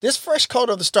This fresh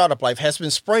coat of the startup life has been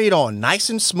sprayed on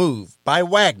nice and smooth by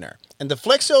Wagner and the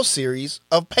Flexio series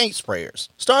of paint sprayers.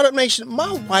 Startup Nation,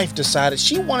 my wife decided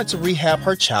she wanted to rehab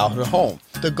her childhood home.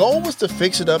 The goal was to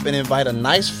fix it up and invite a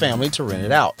nice family to rent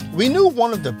it out. We knew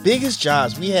one of the biggest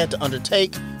jobs we had to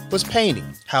undertake was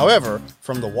painting. However,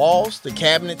 from the walls, the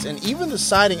cabinets, and even the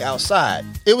siding outside,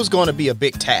 it was going to be a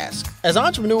big task. As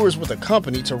entrepreneurs with a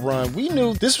company to run, we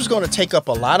knew this was going to take up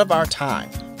a lot of our time,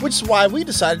 which is why we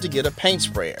decided to get a paint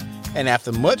sprayer. And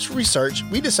after much research,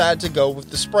 we decided to go with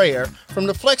the sprayer from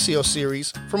the Flexio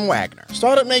series from Wagner.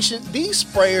 Startup Nation, these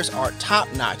sprayers are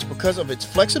top-notch because of its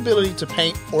flexibility to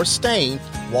paint or stain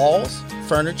walls,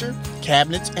 furniture,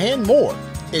 cabinets, and more.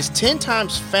 It's 10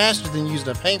 times faster than using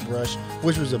a paintbrush,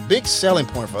 which was a big selling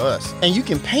point for us. And you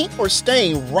can paint or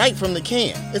stain right from the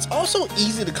can. It's also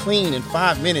easy to clean in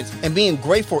 5 minutes, and being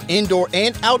great for indoor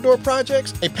and outdoor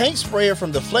projects, a paint sprayer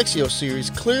from the Flexio series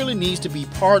clearly needs to be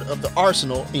part of the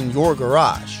arsenal in your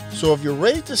garage. So if you're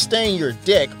ready to stain your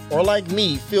deck, or like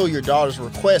me, fill your daughter's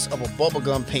request of a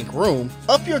bubblegum pink room,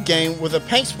 up your game with a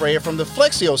paint sprayer from the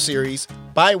Flexio series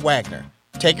by Wagner.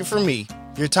 Take it from me,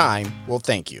 your time will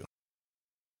thank you.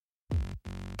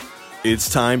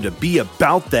 It's time to be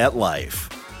about that life,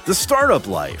 the startup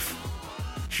life.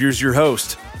 Here's your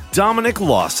host, Dominic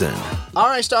Lawson. All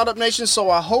right, Startup Nation,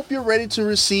 so I hope you're ready to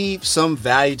receive some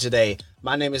value today.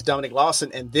 My name is Dominic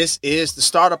Lawson, and this is The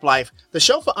Startup Life, the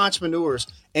show for entrepreneurs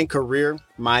and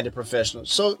career-minded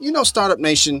professionals. So, Startup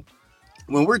Nation,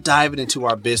 when we're diving into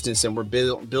our business and we're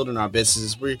building our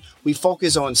businesses, we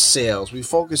focus on sales. We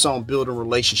focus on building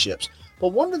relationships.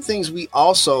 But one of the things we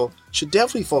also should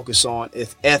definitely focus on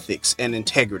is ethics and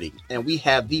integrity. And we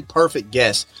have the perfect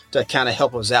guest to kind of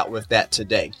help us out with that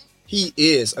today. He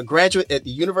is a graduate at the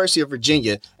University of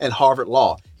Virginia and Harvard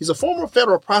Law. He's a former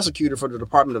federal prosecutor for the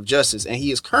Department of Justice, and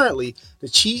he is currently the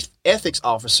Chief Ethics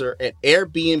Officer at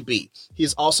Airbnb. He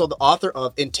is also the author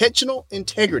of Intentional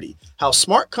Integrity: How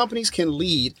Smart Companies Can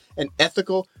Lead an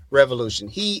Ethical Revolution.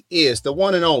 He is the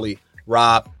one and only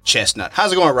Rob Chesnut.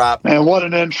 How's it going, Rob? Man, what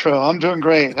an intro. I'm doing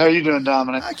great. How are you doing,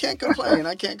 Dominic? I can't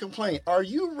complain. Are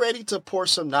you ready to pour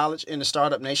some knowledge into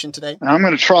Startup Nation today? I'm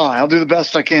going to try. I'll do the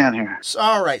best I can here.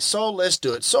 All right, so let's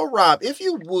do it. So, Rob, if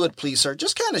you would, please, sir,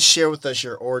 just kind of share with us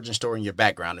your origin story and your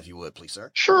background, if you would, please, sir.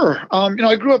 Sure.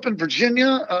 I grew up in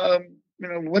Virginia.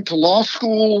 Went to law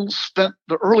school, spent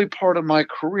the early part of my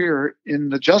career in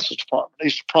the Justice Department. I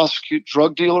used to prosecute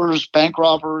drug dealers, bank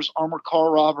robbers, armored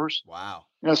car robbers. Wow.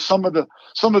 Some of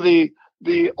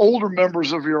the older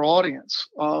members of your audience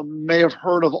may have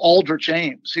heard of Aldrich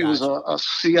Ames. He was a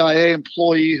CIA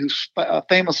employee who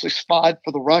famously spied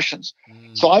for the Russians.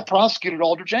 So I prosecuted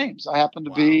Aldrich Ames. I happened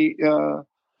to be the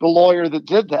lawyer that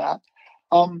did that.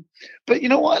 But you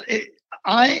know what?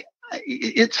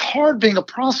 It's hard being a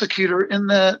prosecutor in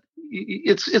that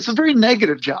it's a very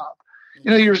negative job.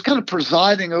 You're kind of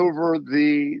presiding over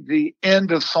the end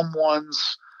of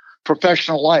someone's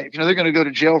professional life. They're going to go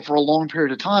to jail for a long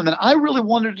period of time. And I really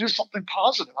wanted to do something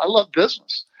positive. I love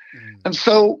business. And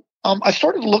so I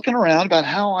started looking around about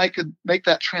how I could make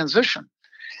that transition.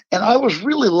 And I was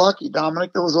really lucky,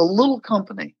 Dominic. There was a little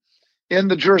company in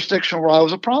the jurisdiction where I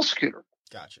was a prosecutor.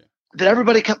 Gotcha. That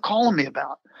everybody kept calling me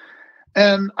about.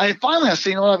 And I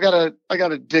said, I got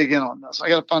to dig in on this. I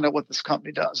got to find out what this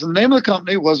company does. And the name of the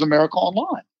company was America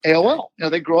Online, AOL.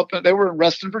 They were in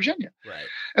Reston, Virginia. Right.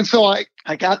 And so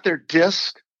I got their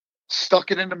disk, stuck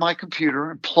it into my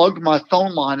computer, and plugged my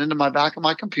phone line into my back of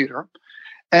my computer.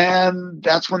 And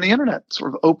that's when the internet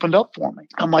sort of opened up for me.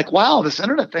 I'm like, wow, this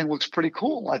internet thing looks pretty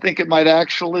cool. I think it might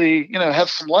actually, have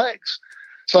some legs.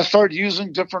 So I started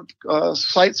using different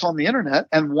sites on the internet,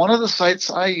 and one of the sites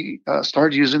I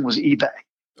started using was eBay.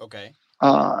 Okay.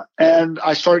 And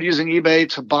I started using eBay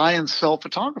to buy and sell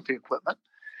photography equipment.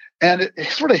 And it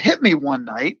sort of hit me one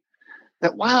night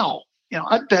that, wow,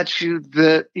 I bet you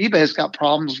that eBay's got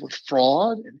problems with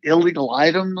fraud and illegal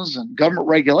items and government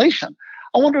regulation.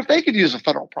 I wonder if they could use a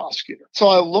federal prosecutor. So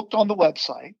I looked on the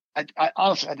website. I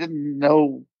honestly, I didn't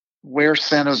know where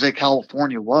San Jose,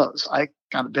 California was. I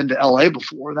kind of been to LA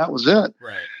before. That was it.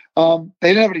 Right. They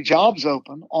didn't have any jobs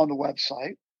open on the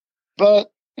website,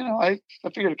 but I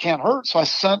figured it can't hurt. So I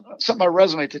sent my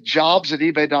resume to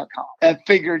jobs@ebay.com and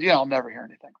figured, I'll never hear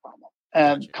anything from them.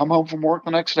 And Gotcha. Come home from work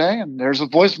the next day, and there's a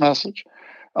voice message.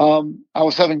 I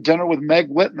was having dinner with Meg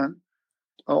Whitman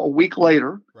a week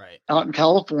later, right, out in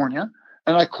California,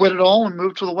 and I quit it all and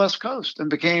moved to the West Coast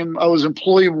and I was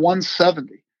employee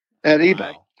 170 at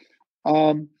eBay.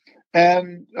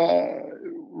 And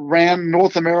ran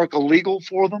North America legal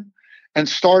for them, and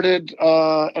started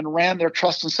and ran their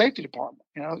trust and safety department.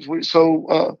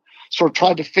 Sort of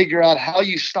tried to figure out how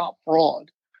you stop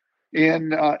fraud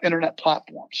in internet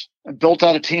platforms, and built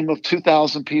out a team of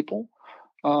 2,000 people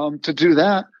to do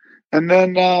that. And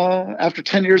then after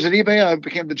 10 years at eBay, I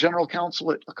became the general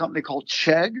counsel at a company called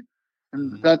Chegg,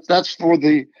 and that's for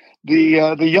the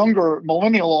younger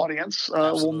millennial audience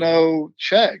will know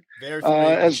Chegg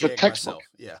as the textbook.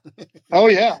 Myself. Yeah. Oh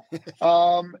yeah.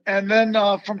 And then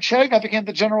from Chegg, I became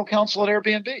the general counsel at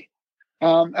Airbnb.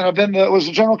 And was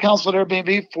the general counsel at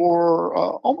Airbnb for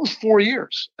almost 4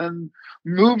 years, and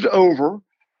moved over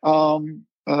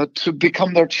to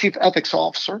become their chief ethics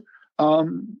officer,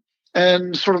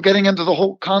 and sort of getting into the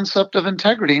whole concept of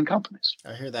integrity in companies.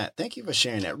 I hear that. Thank you for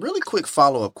sharing that. Really quick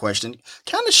follow-up question.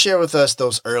 Kind of share with us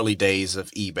those early days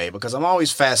of eBay, because I'm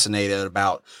always fascinated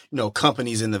about,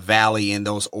 companies in the Valley and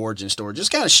those origin stories.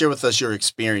 Just kind of share with us your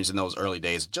experience in those early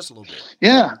days, just a little bit.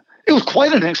 Yeah. It was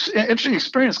quite an interesting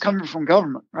experience coming from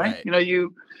government, right?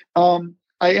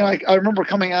 I remember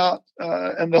coming out,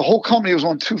 and the whole company was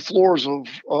on 2 floors of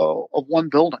one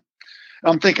building.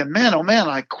 And I'm thinking, man, oh man,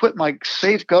 I quit my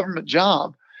safe government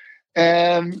job,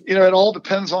 and it all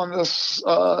depends on this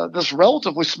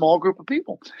relatively small group of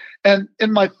people. And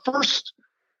in my first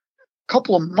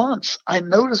couple of months, I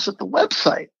noticed that the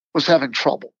website was having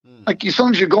trouble. Like, as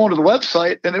soon as you go into the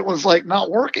website, and it was like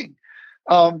not working.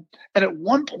 And at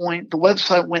one point, the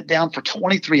website went down for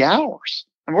 23 hours.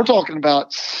 And we're talking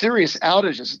about serious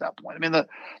outages at that point. I mean, the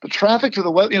traffic to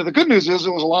the web, the good news is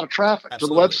there was a lot of traffic to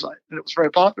the website, and it was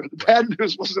very popular. The bad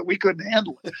news was that we couldn't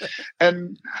handle it.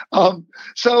 And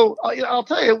so I'll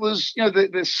tell you, it was, the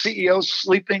CEO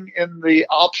sleeping in the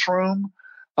ops room.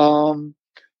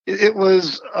 It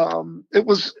was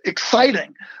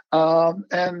exciting.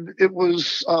 And it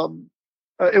was an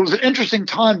interesting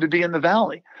time to be in the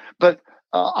Valley. But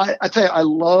I tell you, I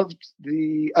loved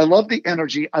the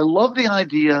energy. I loved the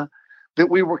idea that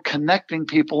we were connecting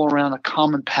people around a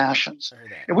common passions,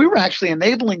 and we were actually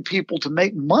enabling people to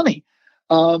make money,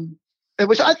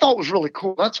 which I thought was really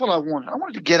cool. That's what I wanted. I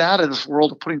wanted to get out of this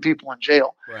world of putting people in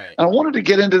jail. Right. And I wanted to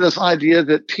get into this idea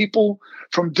that people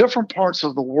from different parts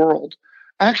of the world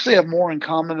actually have more in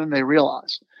common than they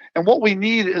realize. And what we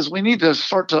need to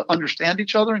start to understand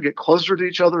each other and get closer to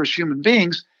each other as human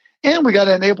beings. And we got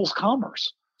to enable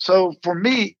commerce. So for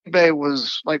me, eBay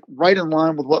was like right in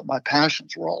line with what my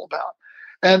passions were all about.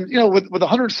 And, with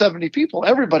 170 people,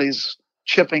 everybody's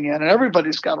chipping in and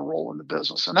everybody's got a role in the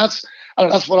business. And that's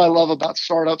what I love about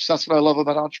startups. That's what I love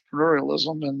about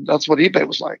entrepreneurialism. And that's what eBay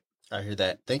was like. I hear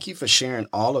that. Thank you for sharing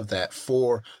all of that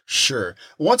for sure.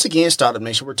 Once again, Startup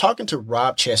Nation, we're talking to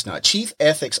Rob Chesnut, Chief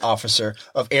Ethics Officer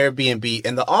of Airbnb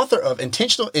and the author of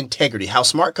Intentional Integrity, How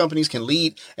Smart Companies Can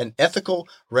Lead an Ethical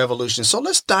Revolution. So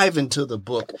let's dive into the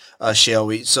book, shall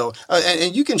we? So,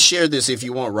 and you can share this if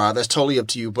you want, Rob. That's totally up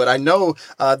to you. But I know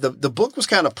the book was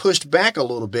kind of pushed back a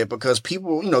little bit because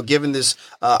people, given this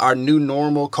our new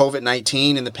normal,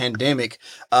 COVID-19 and the pandemic,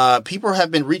 people have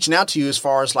been reaching out to you as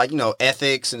far as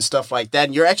ethics and stuff like that.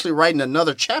 And you're actually writing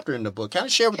another chapter in the book. Kind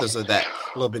of share with us that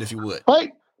a little bit, if you would.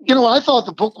 Right. I thought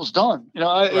the book was done.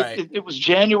 Right. It was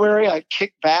January. I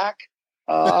kicked back.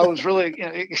 I was really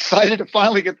excited to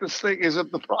finally get this thing.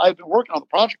 I've been working on the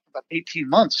project for about 18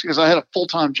 months because I had a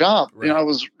full-time job. Right. I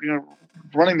was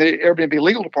running the Airbnb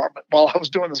legal department while I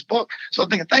was doing this book. So I'm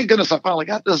thinking, thank goodness I finally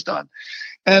got this done.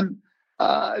 And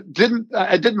I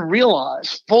didn't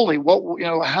realize fully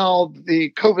how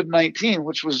the COVID-19,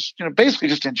 which was basically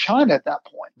just in China at that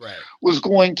point, right, was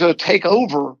going to take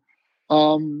over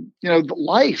the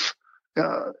life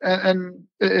and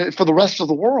for the rest of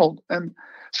the world. And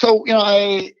so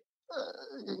they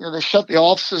shut the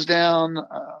offices down.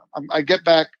 I get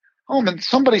back home and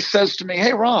somebody says to me,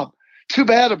 "Hey Rob, too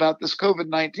bad about this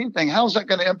COVID-19 thing. How's that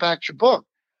going to impact your book?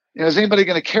 Is anybody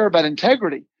going to care about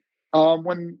integrity?"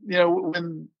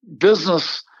 When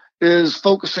business is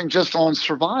focusing just on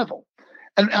survival.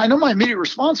 And I know my immediate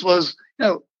response was,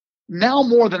 now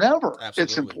more than ever, Absolutely.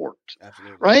 It's important.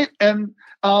 Absolutely. Right. And,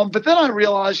 but then I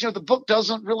realized, the book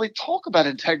doesn't really talk about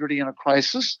integrity in a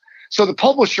crisis. So the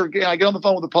publisher, I get on the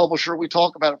phone with the publisher, we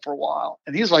talk about it for a while.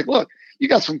 And he's like, look, you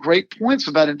got some great points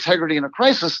about integrity in a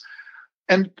crisis.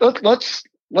 And let's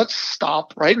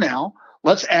stop right now.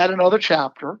 Let's add another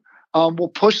chapter. We'll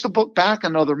push the book back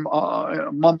another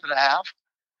month and a half,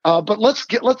 but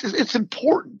it's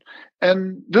important.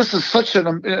 And this is such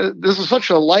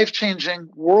a life-changing,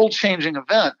 world-changing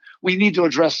event. We need to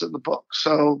address it in the book.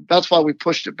 So that's why we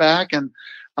pushed it back. And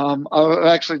I was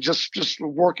actually just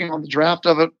working on the draft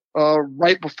of it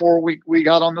right before we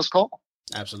got on this call.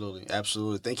 Absolutely,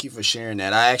 absolutely. Thank you for sharing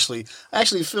that. I actually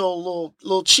feel a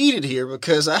little cheated here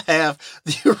because I have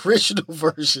the original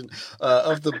version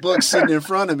of the book sitting in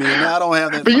front of me, and now I don't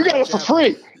have that. But you got final it for chapter.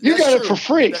 free. You That's got it true. for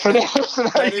free. So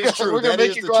That is true. We're going to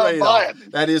make you go out and buy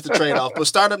it. That is the trade-off. But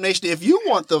Startup Nation, if you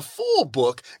want the full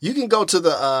book, you can go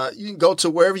to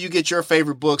wherever you get your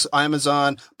favorite books,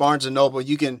 Amazon, Barnes and Noble.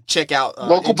 You can check out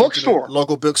local bookstore.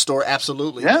 Local bookstore,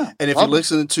 absolutely. Yeah. And if you're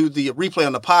listening to the replay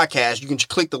on the podcast, you can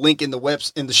click the link in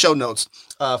the show notes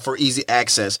for easy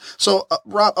access. So,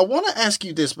 Rob, I want to ask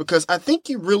you this because I think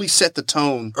you really set the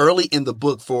tone early in the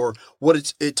book for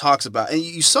what it talks about, and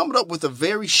you sum it up with a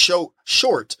very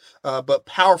short but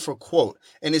powerful quote,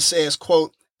 and it says,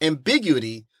 "quote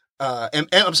ambiguity."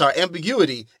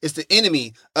 Ambiguity is the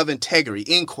enemy of integrity.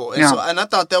 End quote. And and I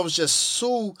thought that was just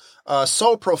so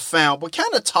profound. But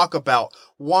kind of talk about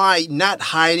why not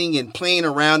hiding and playing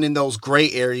around in those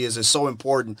gray areas is so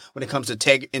important when it comes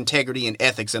to integrity and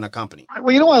ethics in a company.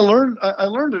 Well, I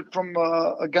learned it from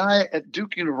a guy at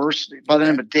Duke University by the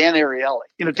name of Dan Ariely.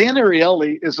 Dan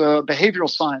Ariely is a behavioral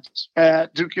scientist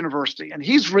at Duke University, and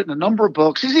he's written a number of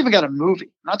books. He's even got a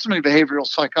movie. Not so many behavioral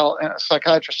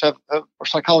psychiatrists or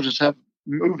psychologists have a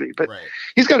movie, but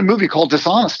he's got a movie called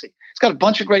Dishonesty. He's got a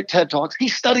bunch of great TED Talks. He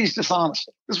studies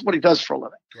dishonesty. This is what he does for a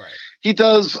living. Right. He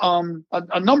does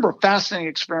a number of fascinating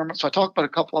experiments. So I talk about a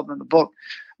couple of them in the book.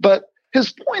 But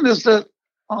his point is that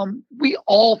we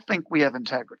all think we have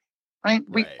integrity, right?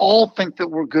 We all think that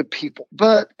we're good people.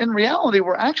 But in reality,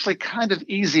 we're actually kind of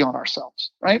easy on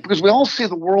ourselves, right? Because we all see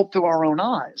the world through our own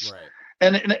eyes. Right.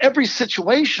 And in every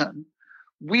situation,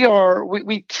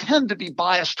 we tend to be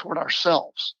biased toward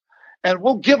ourselves. And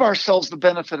we'll give ourselves the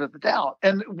benefit of the doubt,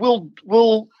 and we'll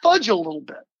fudge a little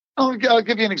bit. I'll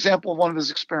give you an example of one of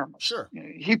his experiments. Sure.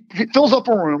 He fills up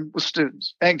a room with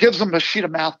students and gives them a sheet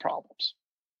of math problems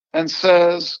and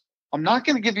says, I'm not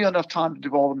going to give you enough time to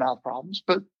do all the math problems,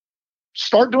 but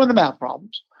start doing the math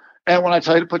problems. And when I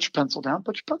tell you to put your pencil down,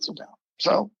 put your pencil down.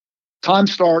 So time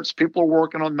starts. People are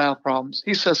working on math problems.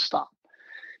 He says, stop.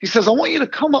 He says, I want you to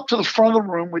come up to the front of the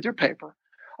room with your paper.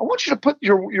 I want you to put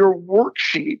your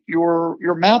worksheet,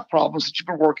 your math problems that you've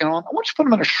been working on, I want you to put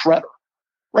them in a shredder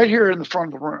right here in the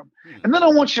front of the room. And then I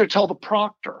want you to tell the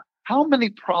proctor, how many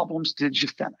problems did you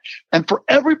finish? And for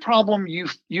every problem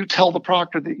you tell the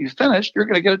proctor that you finished, you're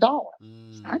going to get $1.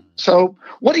 Right? So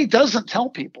what he doesn't tell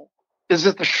people is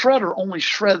that the shredder only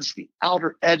shreds the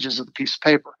outer edges of the piece of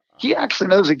paper. He actually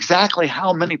knows exactly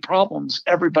how many problems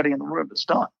everybody in the room has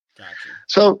done. Gotcha.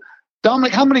 So,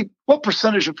 Dominic, what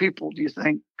percentage of people do you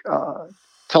think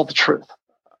tell the truth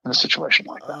in a situation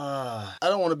like that? I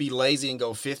don't want to be lazy and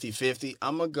go 50-50.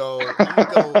 I'm gonna go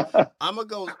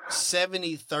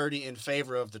 70-30 in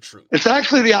favor of the truth. It's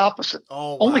actually the opposite.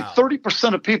 Oh, wow. Only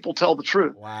 30% of people tell the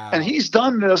truth. Wow. And he's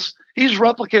done this. He's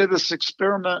replicated this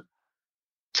experiment.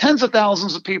 Tens of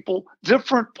thousands of people,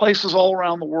 different places all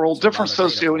around the world, different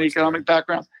socio and economic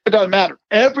backgrounds. It doesn't matter.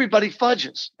 Everybody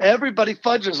fudges. Everybody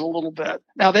fudges a little bit.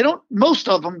 Now, most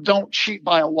of them don't cheat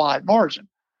by a wide margin.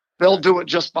 They'll do it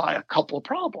just by a couple of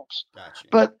problems. Gotcha.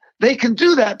 But they can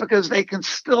do that because they can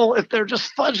still, if they're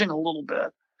just fudging a little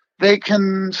bit, they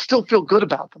can still feel good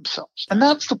about themselves. And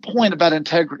that's the point about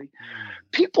integrity.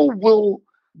 People will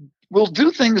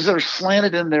do things that are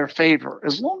slanted in their favor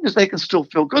as long as they can still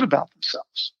feel good about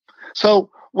themselves. So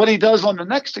what he does on the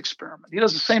next experiment, he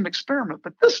does the same experiment,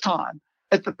 but this time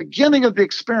at the beginning of the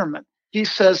experiment, he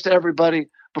says to everybody,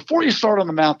 before you start on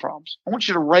the math problems, I want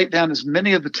you to write down as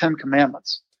many of the 10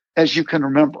 commandments as you can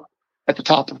remember at the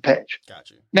top of the page.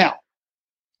 Gotcha. Now,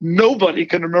 nobody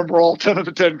can remember all 10 of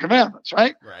the 10 commandments,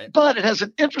 right? But it has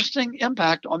an interesting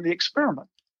impact on the experiment.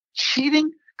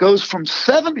 Cheating goes from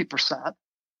 70%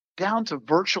 down to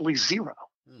virtually zero,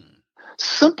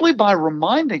 simply by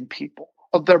reminding people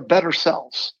of their better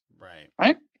selves.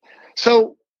 Right.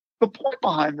 So the point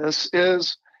behind this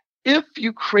is if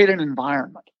you create an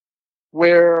environment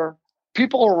where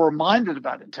people are reminded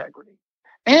about integrity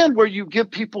and where you give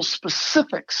people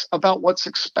specifics about what's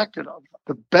expected of them,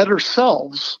 the better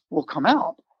selves will come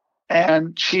out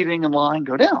and cheating and lying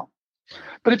go down.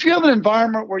 But if you have an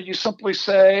environment where you simply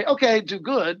say, okay, do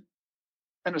good,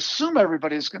 and assume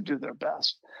everybody's going to do their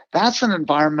best, that's an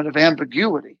environment of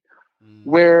ambiguity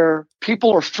where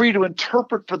people are free to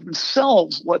interpret for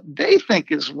themselves what they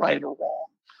think is right or wrong.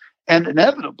 And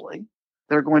inevitably,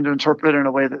 they're going to interpret it in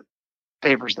a way that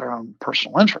favors their own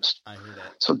personal interest. I hear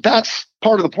that. So that's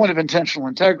part of the point of intentional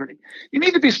integrity. You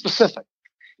need to be specific.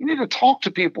 You need to talk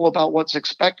to people about what's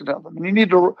expected of them. And you need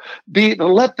to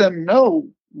let them know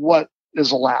what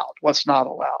is allowed, what's not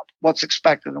allowed, what's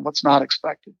expected and what's not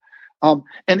expected. And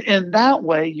in that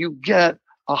way, you get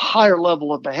a higher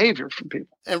level of behavior from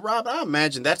people. And Rob, I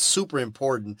imagine that's super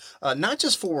important, not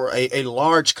just for a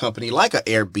large company like an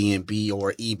Airbnb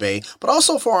or eBay, but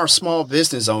also for our small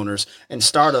business owners and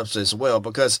startups as well.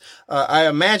 Because I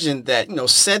imagine that,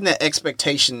 setting that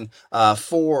expectation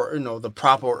for,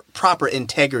 the proper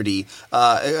integrity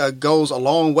goes a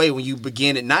long way when you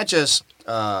begin it, not just,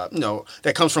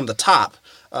 that comes from the top,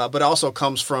 but also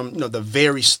comes from, the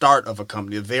very start of a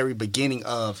company, the very beginning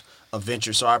of a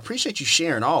venture. So I appreciate you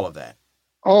sharing all of that.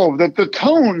 Oh, the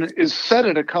tone is set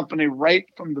at a company right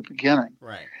from the beginning.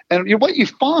 Right. And what you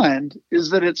find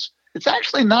is that it's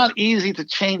actually not easy to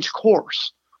change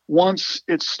course once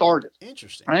it's started.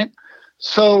 Interesting. Right.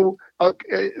 So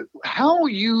how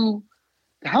you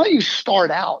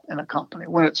start out in a company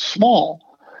when it's small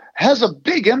has a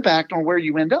big impact on where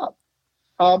you end up,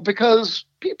 because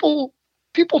people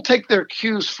take their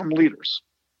cues from leaders.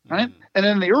 Right. Mm. And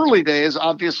in the early days,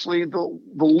 obviously, the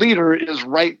leader is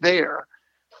right there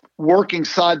working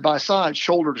side by side,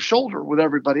 shoulder to shoulder with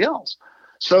everybody else.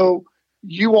 So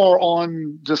you are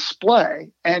on display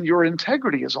and your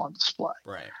integrity is on display.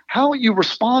 Right. How you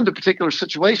respond to particular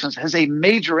situations has a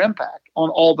major impact on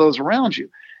all those around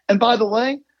you. And by the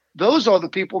way, those are the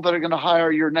people that are going to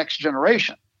hire your next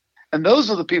generation. And those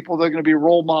are the people that are going to be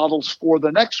role models for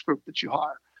the next group that you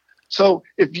hire. So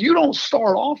if you don't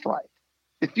start off right,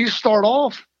 if you start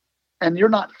off and you're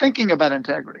not thinking about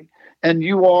integrity, and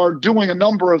you are doing a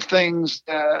number of things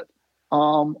that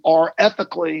are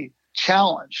ethically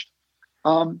challenged,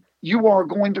 you are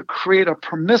going to create a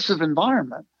permissive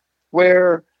environment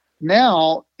where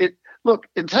now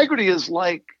integrity is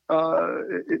like,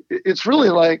 it's really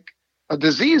like a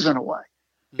disease in a way.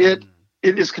 It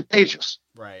is contagious.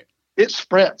 Right. It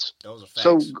spreads. Those are facts.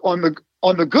 So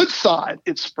on the good side,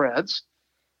 it spreads.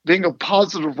 Being a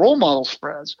positive role model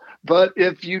spreads. But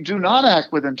if you do not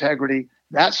act with integrity,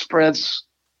 that spreads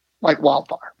like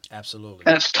wildfire. Absolutely.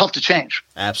 And it's tough to change.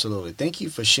 Absolutely. Thank you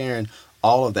for sharing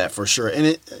all of that for sure. And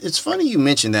it's funny you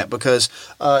mentioned that because,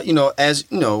 as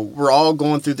we're all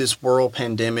going through this world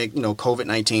pandemic,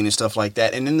 COVID-19 and stuff like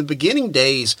that. And in the beginning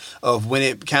days of when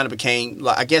it kind of became,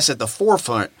 I guess, at the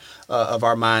forefront of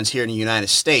our minds here in the United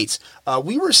States,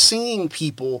 we were seeing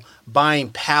people buying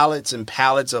pallets and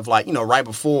pallets of right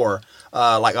before,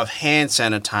 of hand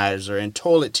sanitizer and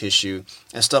toilet tissue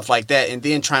and stuff like that. And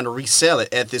then trying to resell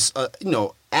it at this,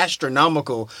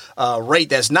 astronomical rate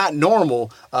that's not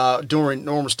normal during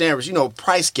normal standards,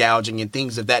 price gouging and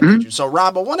things of that nature. So,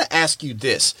 Rob, I want to ask you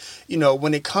this,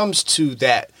 when it comes to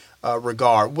that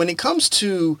regard, when it comes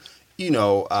to,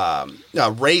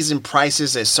 raising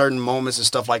prices at certain moments and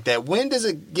stuff like that, when does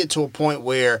it get to a point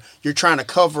where you're trying to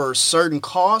cover certain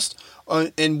costs?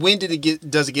 And when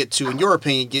does it get to, in your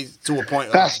opinion, get to a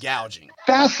point of gouging?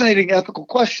 Fascinating ethical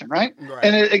question, right?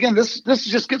 And again, this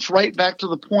just gets right back to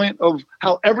the point of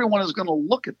how everyone is going to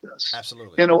look at this.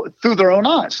 Absolutely. Through their own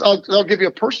eyes. I'll give you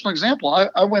a personal example.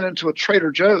 I went into a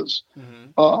Trader Joe's.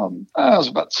 It was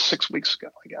about 6 weeks ago,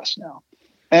 I guess now,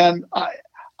 and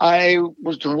I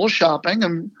was doing a little shopping,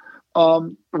 and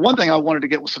the one thing I wanted to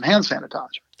get was some hand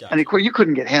sanitizer. Gotcha. And of course, you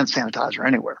couldn't get hand sanitizer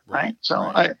anywhere, right? So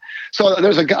I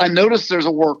noticed there's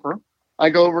a worker. I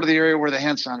go over to the area where the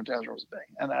hand sanitizer was being,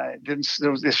 and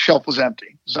this shelf was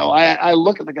empty. So I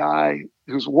look at the guy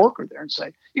who's a worker there and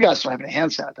say, "You guys don't have any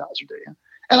hand sanitizer, do you?"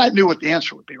 And I knew what the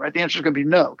answer would be, right? The answer is going to be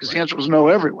no, because the answer was no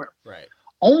everywhere. Right.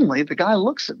 Only the guy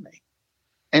looks at me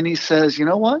and he says, "You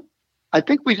know what? I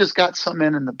think we just got some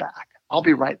in the back. I'll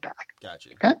be right back."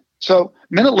 Gotcha. Okay. So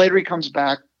a minute later, he comes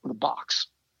back with a box.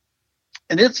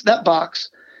 And that box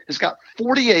has got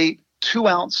 48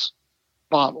 2-ounce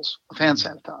bottles of hand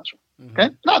sanitizer. Okay.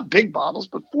 Not big bottles,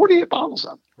 but 48 bottles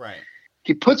of them. Right.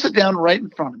 He puts it down right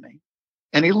in front of me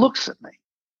and he looks at me.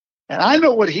 And I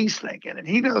know what he's thinking, and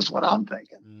he knows what I'm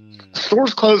thinking. The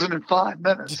store's closing in 5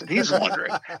 minutes, and he's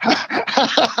wondering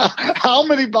how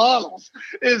many bottles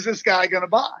is this guy going to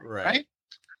buy? Right.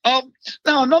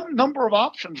 Now, a number of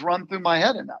options run through my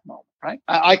head in that moment, right?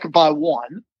 I could buy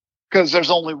one because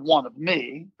there's only one of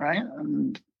me, right?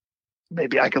 And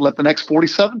maybe I could let the next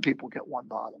 47 people get one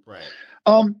bottle. Right.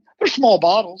 They're small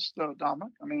bottles, though,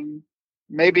 Dominic. I mean,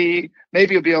 maybe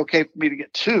it'll be okay for me to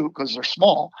get two because they're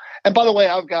small. And by the way,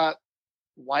 I've got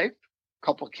a wife, a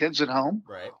couple of kids at home.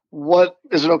 Right. What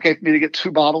is it okay for me to get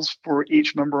 2 bottles for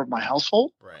each member of my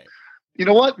household? Right. You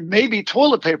know what? Maybe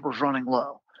toilet paper is running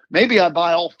low. Maybe I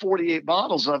buy all 48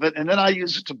 bottles of it, and then I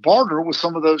use it to barter with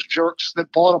some of those jerks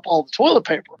that bought up all the toilet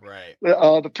paper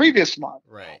the previous month.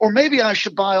 Right. Or maybe I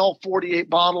should buy all 48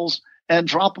 bottles and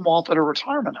drop them off at a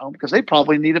retirement home because they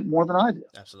probably need it more than I do.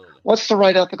 Absolutely. What's the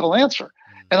right ethical answer?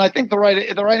 And I think the right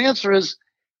answer is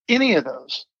any of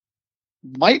those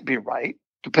might be right,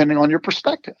 depending on your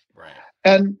perspective. Right.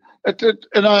 And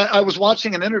I was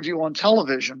watching an interview on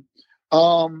television.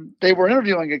 They were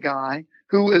interviewing a guy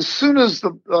who, as soon as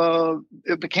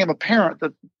it became apparent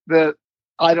that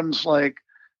items like,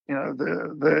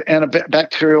 the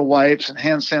antibacterial wipes and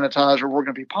hand sanitizer were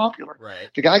going to be popular, right,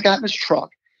 the guy got in his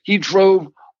truck. He drove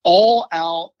all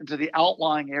out into the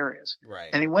outlying areas, right,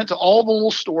 and he went to all the little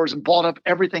stores and bought up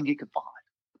everything he could find.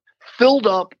 Filled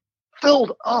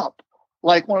up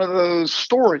like one of those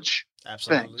storage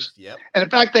things. Yep. And in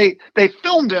fact, they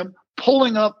filmed him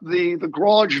pulling up the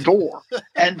garage door,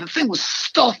 and the thing was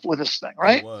stuffed with this thing,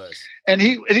 right? It was. And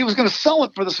he was going to sell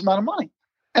it for this amount of money.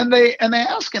 And they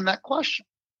asked him that question.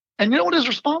 And you know what his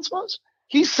response was?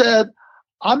 He said,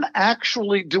 "I'm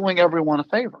actually doing everyone a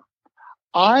favor.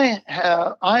 I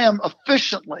am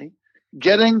efficiently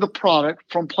getting the product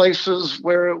from places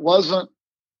where it wasn't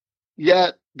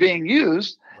yet being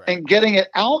used, right, and getting it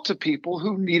out to people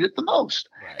who need it the most."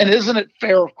 Right. And isn't it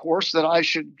fair, of course, that I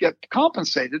should get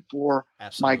compensated for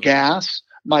my gas,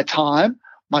 my time,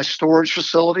 my storage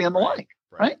facility, and the like,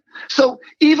 right? So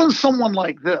even someone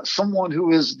like this, someone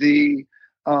who is the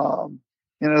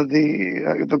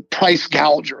price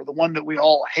gouger, the one that we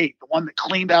all hate, the one that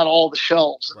cleaned out all the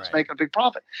shelves and was making a big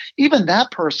profit, even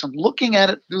that person, looking at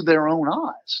it through their own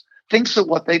eyes, thinks that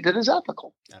what they did is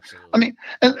ethical. Absolutely. I mean,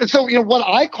 and so, what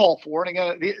I call for, and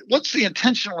again, what's the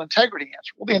intentional integrity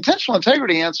answer? Well, the intentional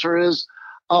integrity answer is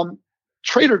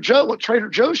Trader Joe. What Trader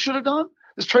Joe should have done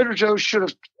is Trader Joe should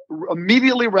have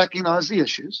immediately recognized the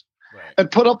issues, right, and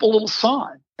put up a little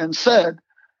sign and said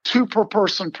 2 per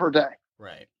person per day.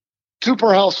 Right. 2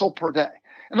 per household per day.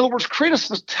 In other words,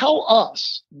 tell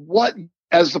us what,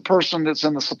 as the person that's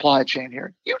in the supply chain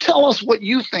here, you tell us what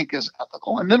you think is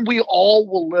ethical, and then we all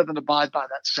will live and abide by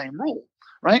that same rule,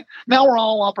 right? Now we're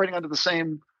all operating under the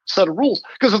same set of rules.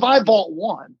 Because if I bought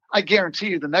one, I guarantee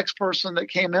you the next person that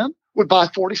came in would buy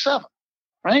 47,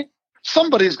 right?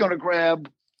 Somebody's going to grab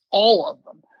all of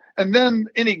them. And then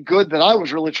any good that I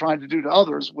was really trying to do to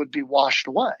others would be washed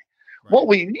away. Right. What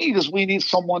we need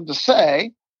someone to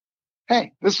say,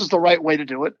 hey, this is the right way to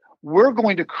do it. We're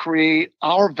going to create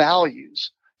our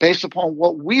values based upon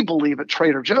what we believe at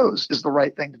Trader Joe's is the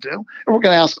right thing to do. And we're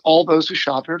going to ask all those who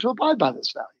shop here to abide by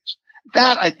those values.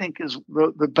 That, I think, is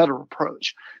the better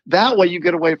approach. That way you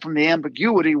get away from the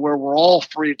ambiguity where we're all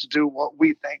free to do what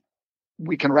we think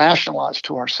we can rationalize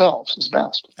to ourselves is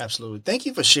best. Absolutely. Thank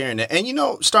you for sharing that. And,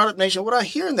 Startup Nation, what I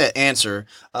hear in that answer,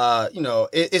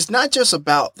 it's not just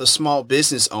about the small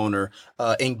business owner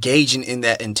engaging in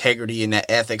that integrity and that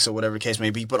ethics or whatever the case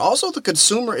may be, but also the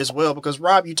consumer as well. Because,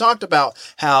 Rob, you talked about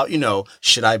how,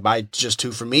 should I buy just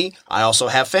 2 for me? I also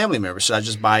have family members. Should I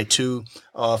just buy 2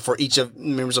 for each of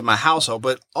members of my household?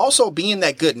 But also being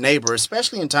that good neighbor,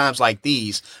 especially in times like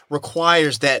these,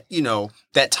 requires that,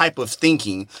 that type of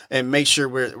thinking, and make sure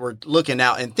we're looking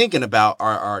out and thinking about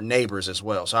our neighbors as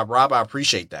well. So, Rob, I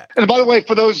appreciate that. And by the way,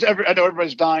 for those, I know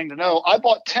everybody's dying to know, I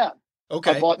bought 10.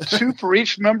 Okay. I bought 2 for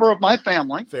each member of my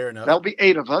family. Fair enough. That'll be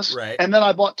 8 of us. Right. And then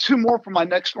I bought 2 more for my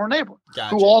next door neighbor,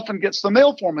 Gotcha, who often gets the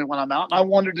mail for me when I'm out. And I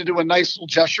wanted to do a nice little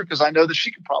gesture because I know that she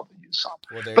could probably use some.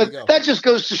 Well, but that just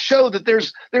goes to show that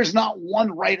there's not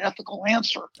one right ethical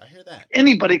answer. I hear that.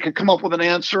 Anybody could come up with an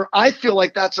answer. I feel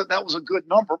like that was a good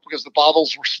number because the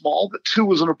bottles were small, but 2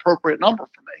 was an appropriate number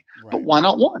for me. Right. But why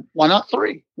not 1? Why not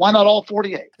 3? Why not all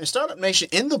 48? And Startup Nation,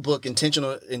 in the book,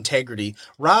 Intentional Integrity,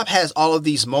 Rob has all of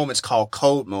these moments called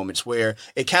code moments where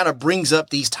it kind of brings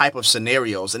up these type of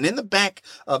scenarios. And in the back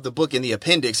of the book, in the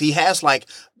appendix, he has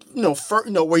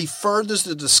where he furthers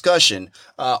the discussion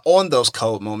on those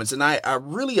code moments. And I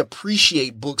really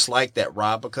appreciate books like that,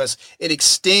 Rob, because it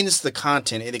extends the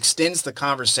content, it extends the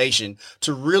conversation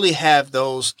to really have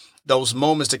those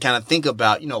moments to kind of think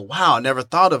about, wow, I never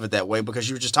thought of it that way, because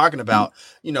you were just talking about,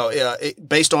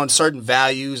 based on certain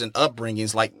values and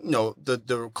upbringings, like,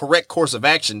 the correct course of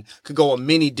action could go in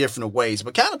many different ways.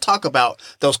 But kind of talk about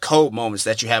those code moments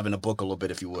that you have in the book a little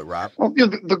bit, if you would, Rob. Well,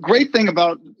 the great thing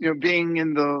about, being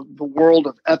in the world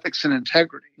of ethics and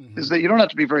integrity is that you don't have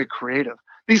to be very creative.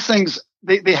 These things,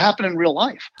 they happen in real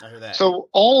life. I hear that. So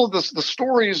all of the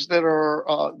stories that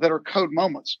are code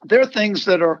moments, they're things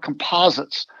that are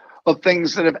composites of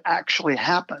things that have actually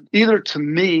happened, either to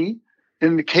me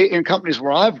in companies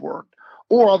where I've worked,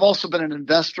 or I've also been an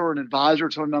investor and advisor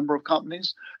to a number of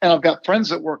companies, and I've got friends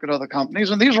that work at other companies,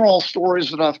 and these are all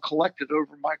stories that I've collected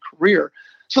over my career.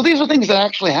 So these are things that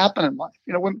actually happen in life.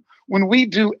 When we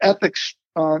do ethics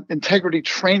integrity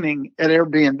training at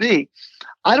Airbnb,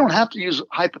 I don't have to use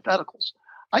hypotheticals.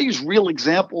 I use real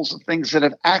examples of things that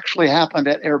have actually happened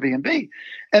at Airbnb.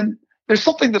 And there's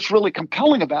something that's really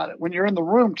compelling about it when you're in the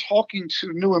room talking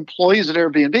to new employees at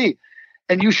Airbnb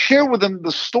and you share with them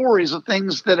the stories of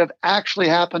things that have actually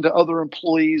happened to other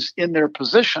employees in their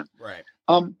position, Right.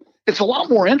 it's a lot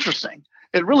more interesting.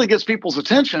 It really gets people's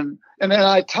attention. And then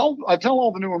I tell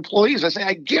all the new employees, I say,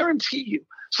 I guarantee you,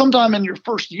 sometime in your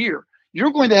first year,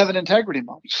 you're going to have an integrity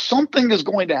moment. Something is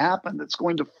going to happen that's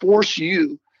going to force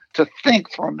you to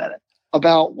think for a minute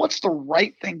about what's the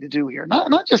right thing to do here.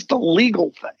 Not just the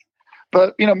legal thing,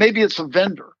 but maybe it's a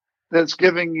vendor that's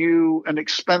giving you an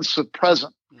expensive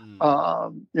present,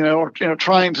 or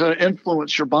trying to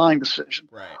influence your buying decision.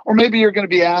 Right. Or maybe you're going to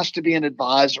be asked to be an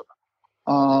advisor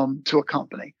to a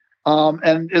company.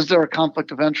 And is there a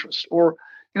conflict of interest? Or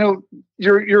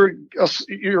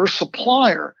your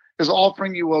supplier is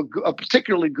offering you a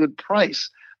particularly good price,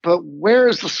 but where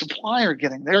is the supplier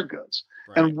getting their goods?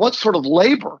 Right. And what sort of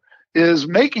labor is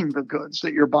making the goods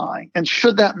that you're buying? And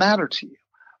should that matter to you?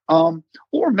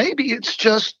 Or maybe it's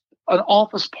just an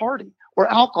office party where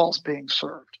alcohol is being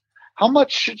served. How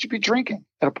much should you be drinking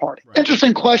at a party? Right.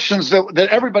 Interesting questions that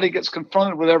everybody gets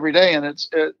confronted with every day. And it's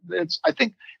I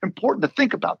think, important to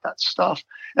think about that stuff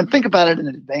and think about it in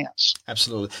advance.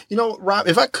 Absolutely. Rob,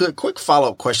 if I could, quick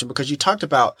follow-up question, because you talked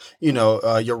about,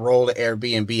 your role at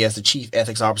Airbnb as the chief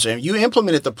ethics officer, and you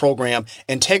implemented the program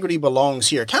Integrity Belongs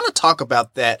Here. Kind of talk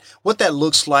about that, what that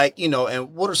looks like,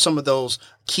 and what are some of those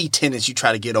key tenets you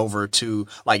try to get over to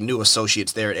like new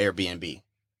associates there at Airbnb?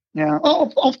 Yeah.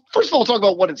 I'll first of all talk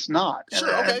about what it's not.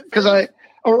 Sure. Okay.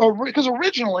 Because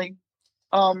originally,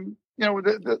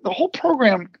 the whole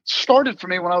program started for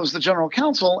me when I was the general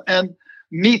counsel, and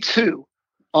Me Too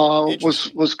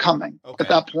was coming at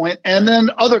that point, and then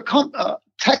other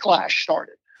Techlash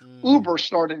started. Uber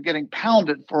started getting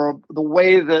pounded for the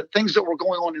way that things that were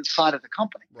going on inside of the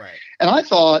company. Right. And I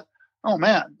thought, oh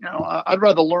man, I'd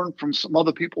rather learn from some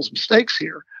other people's mistakes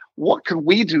here. What can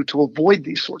we do to avoid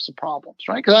these sorts of problems,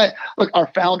 right? Because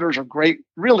our founders are great,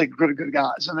 really good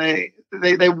guys, and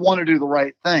they want to do the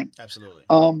right thing. Absolutely.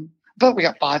 But we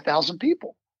got 5,000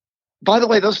 people. By the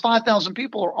way, those 5,000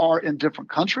 people are in different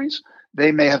countries.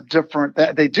 They may have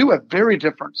they do have very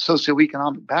different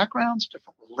socioeconomic backgrounds,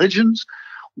 different religions.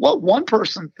 What one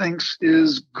person thinks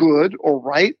is good or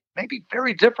right may be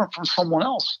very different from someone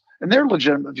else and their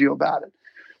legitimate view about it.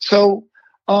 So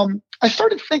I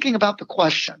started thinking about the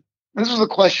question. This is the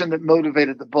question that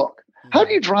motivated the book. How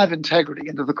do you drive integrity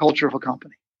into the culture of a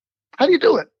company? How do you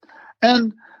do it?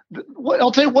 And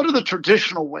I'll tell you, what are the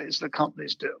traditional ways that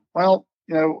companies do? Well,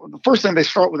 the first thing, they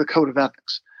start with a code of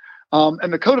ethics.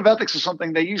 And the code of ethics is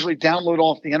something they usually download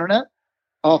off the internet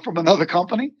from another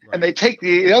company. Right. And they take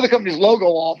the other company's logo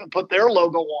off and put their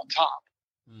logo on top.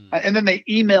 And then they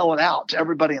email it out to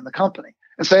everybody in the company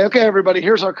and say, okay, everybody,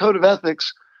 here's our code of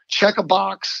ethics. Check a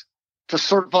box to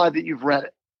certify that you've read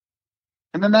it.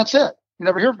 And then that's it. You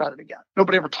never hear about it again.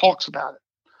 Nobody ever talks about it.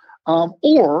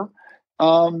 Or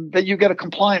that you get a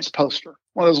compliance poster,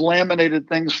 one of those laminated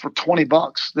things for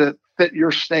 $20 that fit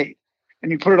your state,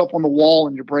 and you put it up on the wall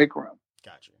in your break room.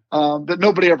 Gotcha. That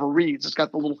nobody ever reads. It's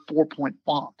got the little 4-point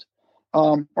font.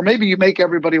 Or maybe you make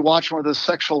everybody watch one of those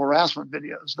sexual harassment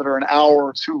videos that are an hour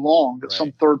or too long that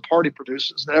some third party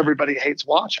produces that everybody hates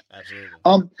watching. Absolutely.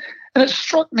 And it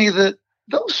struck me that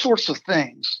those sorts of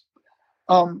things,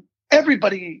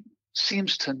 everybody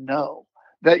seems to know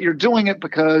that you're doing it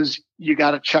because you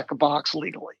got to check a box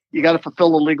legally. You got to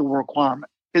fulfill a legal requirement.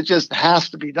 It just has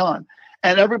to be done.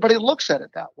 And everybody looks at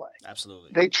it that way.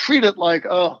 Absolutely. They treat it like,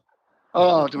 oh,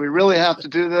 do we really have to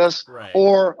do this? Right.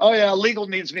 Or, oh yeah, legal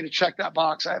needs me to check that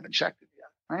box. I haven't checked it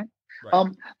yet.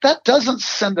 Right. That doesn't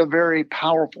send a very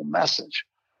powerful message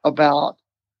about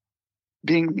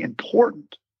being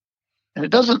important. And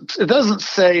it doesn't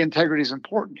say integrity is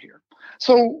important here.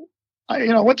 So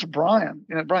I went to Brian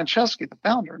Chesnut, the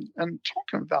founder, and talked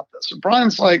to him about this. And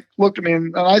Brian's looked at me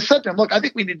and I said to him, look, I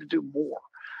think we need to do more.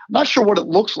 I'm not sure what it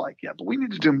looks like yet, but we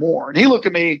need to do more. And he looked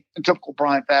at me in typical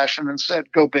Brian fashion and said,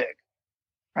 go big.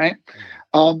 Right.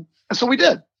 And so we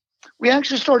did. We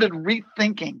actually started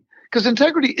rethinking, because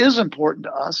integrity is important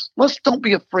to us. Don't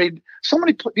be afraid. So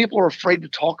many people are afraid to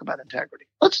talk about integrity.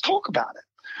 Let's talk about it.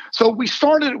 So we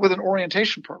started with an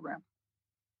orientation program.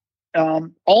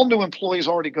 All new employees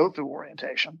already go through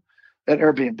orientation at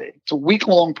Airbnb. It's a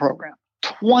week-long program,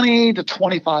 20 to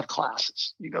 25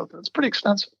 classes you go through. It's pretty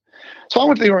extensive. So I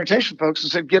went to the orientation folks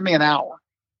and said, give me an hour.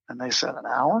 And they said, an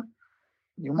hour?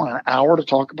 You want an hour to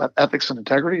talk about ethics and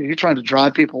integrity? Are you trying to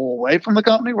drive people away from the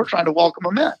company? We're trying to welcome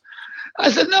them in.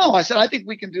 I said, no. I said, I think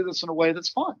we can do this in a way that's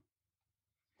fun.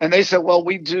 And they said, well,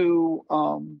 we do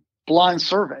blind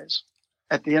surveys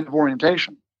at the end of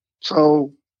orientation.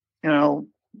 So,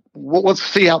 let's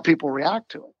see how people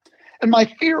react to it. And my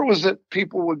fear was that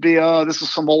people would be, this is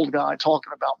some old guy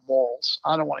talking about morals.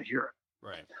 I don't want to hear it.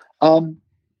 Right.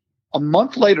 A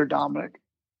month later, Dominic,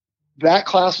 that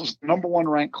class was the number one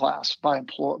ranked class by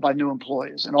new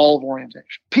employees in all of orientation.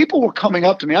 People were coming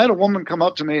up to me. I had a woman come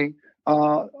up to me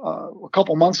a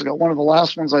couple months ago, one of the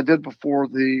last ones I did before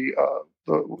the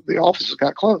offices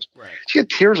got closed. Right. She had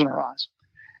tears in her eyes.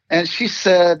 And she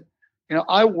said,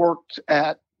 I worked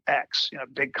at X,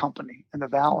 big company in the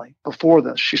Valley before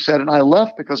this. She said, and I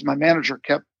left because my manager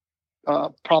kept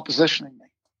propositioning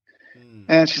me.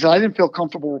 And she said, I didn't feel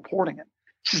comfortable reporting it.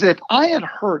 She said,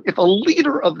 if a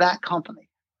leader of that company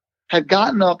had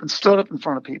gotten up and stood up in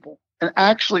front of people and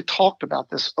actually talked about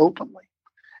this openly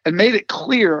and made it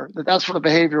clear that that sort of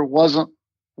behavior wasn't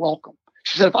welcome.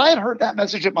 She said, if I had heard that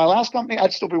message at my last company,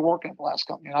 I'd still be working at the last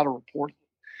company and I'd have reported it.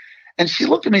 And she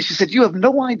looked at me and she said, you have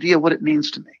no idea what it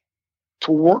means to me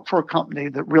to work for a company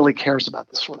that really cares about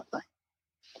this sort of thing.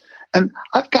 And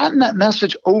I've gotten that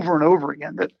message over and over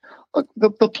again that, look,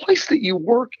 the place that you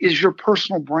work is your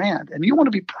personal brand and you want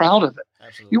to be proud of it.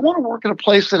 Absolutely. You want to work in a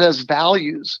place that has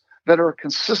values that are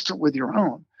consistent with your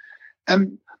own.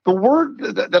 And the word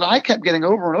that I kept getting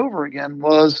over and over again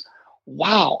was,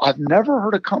 wow, I've never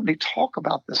heard a company talk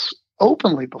about this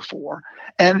openly before,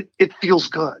 and it feels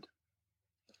good.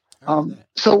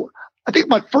 So I think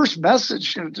my first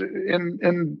message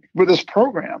in with this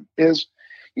program is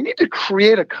you need to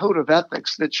create a code of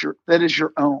ethics that is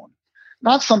your own,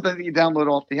 not something that you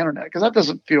download off the internet, because that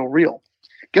doesn't feel real.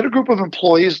 Get a group of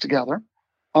employees together,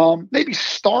 maybe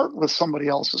start with somebody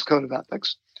else's code of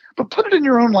ethics, but put it in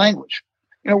your own language.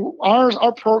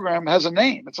 Our program has a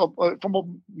name.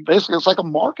 Basically it's like a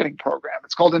marketing program.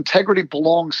 It's called Integrity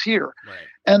Belongs Here. Right.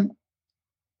 And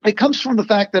it comes from the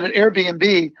fact that at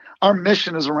Airbnb, our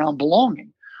mission is around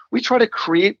belonging. We try to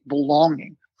create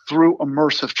belonging through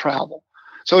immersive travel.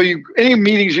 So any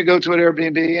meetings you go to at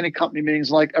Airbnb, any company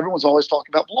meetings, everyone's always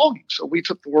talking about belonging. So we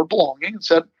took the word belonging and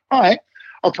said, all right,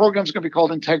 our program is going to be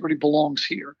called Integrity Belongs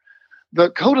Here.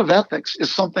 The code of ethics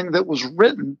is something that was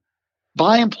written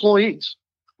by employees.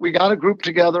 We got a group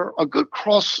together, a good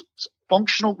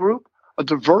cross-functional group, a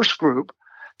diverse group,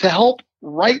 to help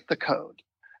write the code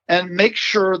and make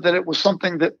sure that it was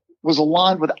something that was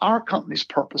aligned with our company's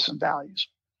purpose and values.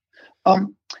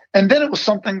 And then it was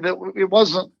something that it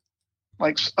wasn't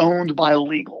owned by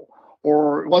legal,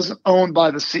 or it wasn't owned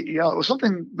by the CEO. It was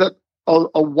something that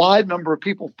a wide number of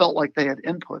people felt like they had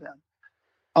input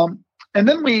in. And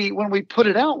then when we put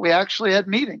it out, we actually had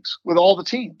meetings with all the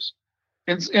teams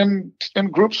in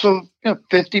groups of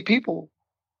 50 people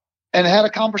and had a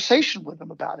conversation with them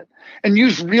about it and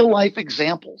used real life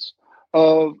examples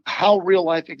of how real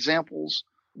life examples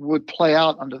would play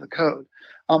out under the code.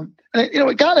 And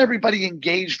it got everybody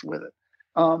engaged with it.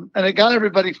 And it got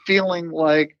everybody feeling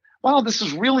like, wow, this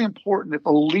is really important if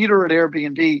a leader at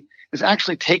Airbnb is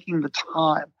actually taking the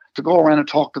time to go around and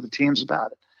talk to the teams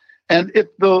about it. And if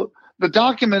the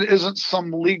document isn't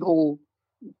some legal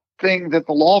thing that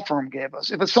the law firm gave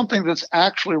us, if it's something that's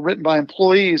actually written by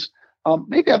employees,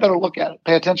 maybe I better look at it,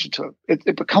 pay attention to it.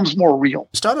 It becomes more real.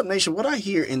 Startup Nation, what I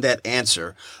hear in that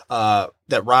answer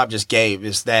that Rob just gave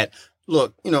is that,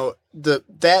 look,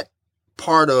 that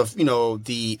part of,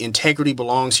 the Integrity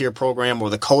Belongs Here program,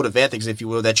 or the code of ethics, if you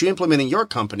will, that you implement in your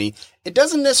company, it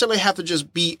doesn't necessarily have to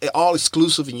just be all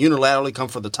exclusive and unilaterally come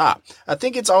from the top. I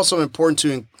think it's also important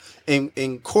to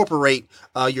incorporate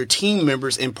your team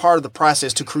members in part of the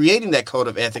process to creating that code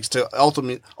of ethics to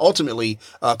ultimately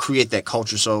create that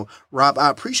culture. So, Rob, I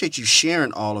appreciate you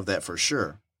sharing all of that for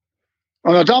sure.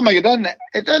 Well, no, Dominic,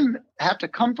 it doesn't have to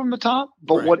come from the top,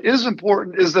 but right. What is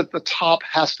important is that the top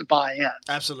has to buy in.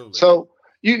 Absolutely. So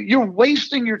you're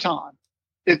wasting your time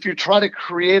if you try to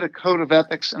create a code of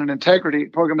ethics and an integrity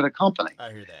program in a company,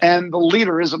 I hear that, and the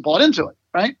leader isn't bought into it,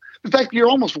 right? In fact, you're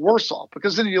almost worse off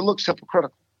because then you look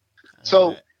hypocritical.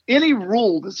 So any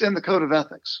rule that's in the code of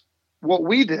ethics, what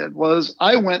we did was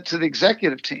I went to the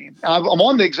executive team. I'm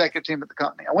on the executive team at the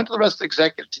company. I went to the rest of the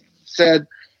executive team and said,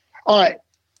 all right,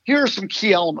 here are some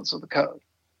key elements of the code.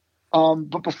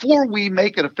 But before we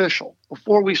make it official,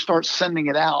 before we start sending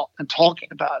it out and talking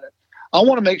about it, I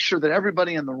want to make sure that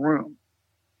everybody in the room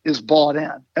is bought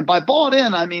in. And by bought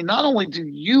in, I mean, not only do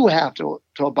you have to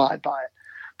abide by it,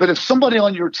 but if somebody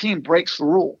on your team breaks the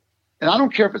rule, and I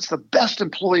don't care if it's the best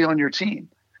employee on your team,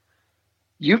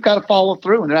 you've got to follow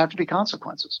through, and there have to be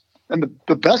consequences. And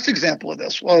the best example of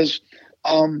this was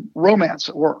romance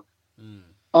at work.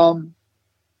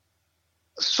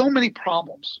 So many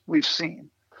problems we've seen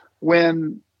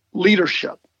when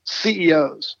leadership,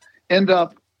 CEOs, end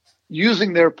up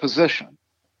using their position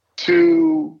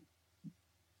to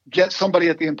get somebody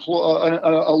at the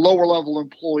a lower level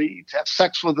employee to have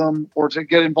sex with them or to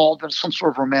get involved in some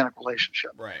sort of romantic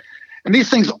relationship. Right. And these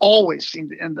things always seem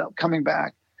to end up coming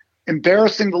back,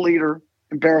 embarrassing the leader,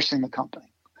 embarrassing the company.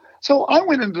 So I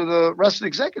went into the rest of the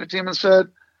executive team and said,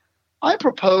 I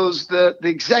propose that the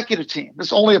executive team,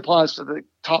 this only applies to the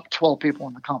top 12 people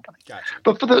in the company. Gotcha.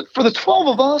 But for the 12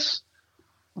 of us,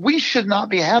 we should not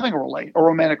be having a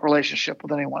romantic relationship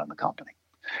with anyone in the company.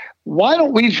 Why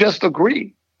don't we just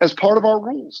agree as part of our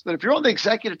rules that if you're on the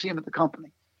executive team at the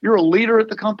company, you're a leader at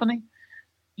the company,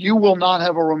 you will not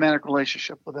have a romantic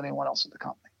relationship with anyone else at the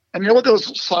company. And you know what? There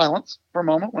was silence for a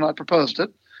moment when I proposed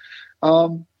it.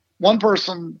 One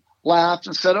person laughed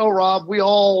and said, "Oh, Rob, we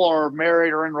all are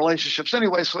married or in relationships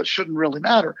anyway, so it shouldn't really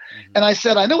matter." Mm-hmm. And I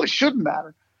said, I know it shouldn't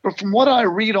matter, but from what I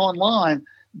read online,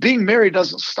 being married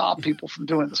doesn't stop people from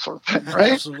doing this sort of thing,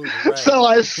 right? Absolutely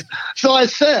right. So I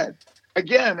said,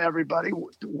 again, everybody,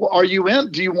 are you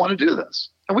in? Do you want to do this?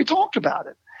 And we talked about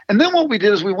it. And then what we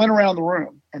did is we went around the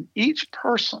room and each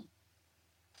person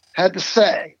had to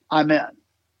say, I'm in.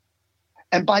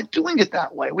 And by doing it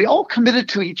that way, we all committed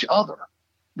to each other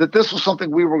that this was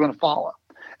something we were going to follow.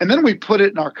 And then we put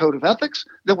it in our code of ethics.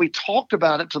 Then we talked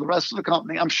about it to the rest of the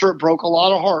company. I'm sure it broke a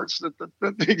lot of hearts that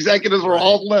the executives were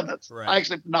off limits. Right.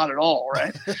 Actually, not at all,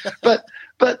 right? but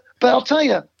I'll tell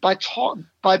you,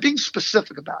 by being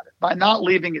specific about it, by not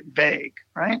leaving it vague,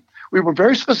 right? We were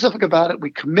very specific about it.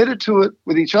 We committed to it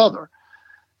with each other.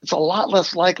 It's a lot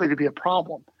less likely to be a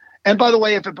problem. And by the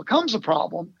way, if it becomes a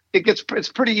problem, it's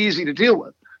pretty easy to deal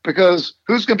with, because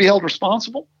who's going to be held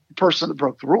responsible? The person that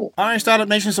broke the rule. All right, Startup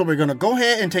Nation, so we're going to go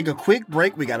ahead and take a quick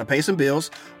break. We got to pay some bills.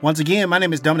 Once again, my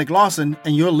name is Dominic Lawson,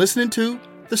 and you're listening to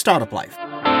The Startup Life.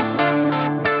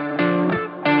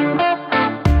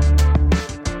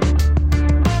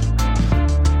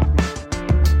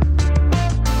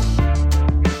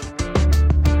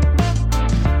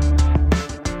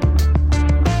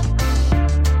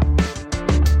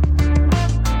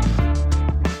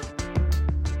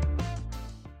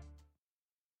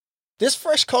 This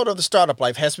fresh coat of the Startup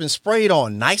Life has been sprayed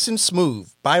on nice and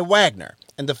smooth by Wagner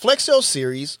and the Flexo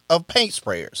series of paint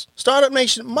sprayers. Startup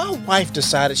Nation, my wife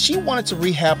decided she wanted to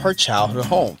rehab her childhood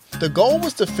home. The goal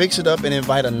was to fix it up and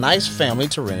invite a nice family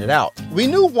to rent it out. We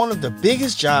knew one of the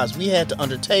biggest jobs we had to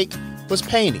undertake was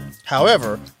painting.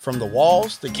 However, from the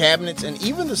walls, the cabinets, and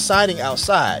even the siding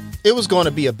outside, it was going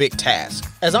to be a big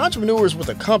task. As entrepreneurs with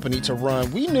a company to run,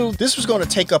 we knew this was going to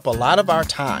take up a lot of our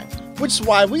time, which is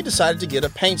why we decided to get a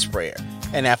paint sprayer.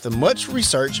 And after much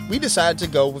research, we decided to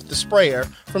go with the sprayer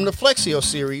from the Flexio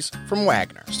series from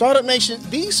Wagner. Startup Nation,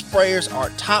 these sprayers are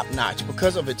top-notch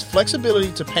because of its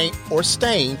flexibility to paint or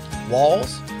stain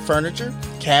walls, furniture,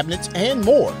 cabinets, and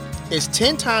more. It's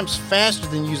 10 times faster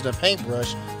than using a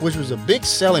paintbrush, which was a big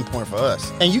selling point for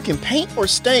us. And you can paint or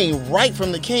stain right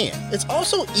from the can. It's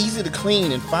also easy to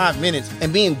clean in 5 minutes,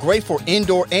 and being great for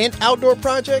indoor and outdoor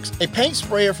projects, a paint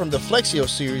sprayer from the Flexio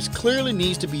series clearly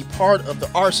needs to be part of the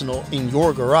arsenal in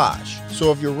your garage.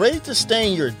 So if you're ready to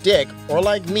stain your deck, or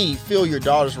like me, fill your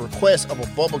daughter's request of a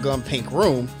bubblegum pink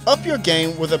room, up your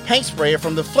game with a paint sprayer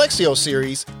from the Flexio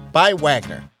series by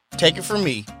Wagner. Take it from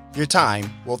me, your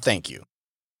time will thank you.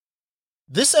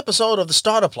 This episode of The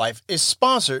Startup Life is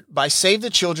sponsored by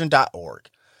SaveTheChildren.org.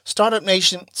 Startup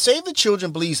Nation, Save the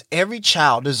Children believes every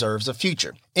child deserves a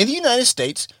future. In the United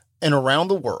States and around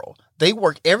the world, they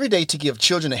work every day to give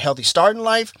children a healthy start in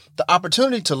life, the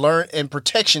opportunity to learn, and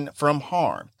protection from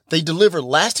harm. They deliver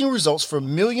lasting results for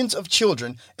millions of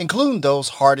children, including those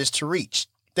hardest to reach.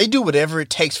 They do whatever it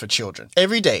takes for children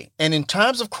every day, and in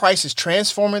times of crisis,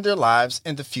 transforming their lives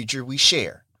and the future we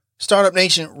share. Startup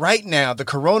Nation, right now, the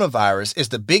coronavirus is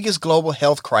the biggest global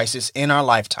health crisis in our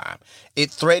lifetime.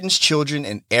 It threatens children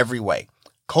in every way.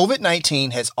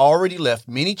 COVID-19 has already left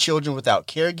many children without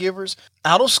caregivers,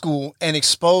 out of school, and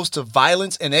exposed to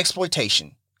violence and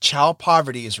exploitation. Child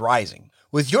poverty is rising.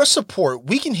 With your support,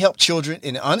 we can help children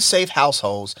in unsafe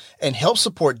households and help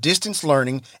support distance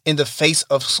learning in the face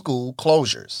of school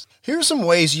closures. Here are some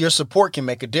ways your support can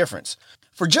make a difference.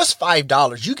 For just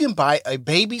 $5, you can buy a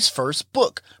baby's first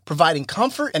book, providing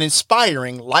comfort and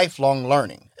inspiring lifelong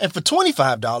learning. And for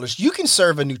 $25, you can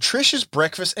serve a nutritious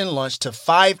breakfast and lunch to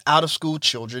 5 out-of-school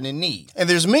children in need. And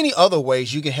there's many other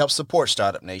ways you can help support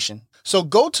Startup Nation. So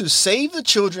go to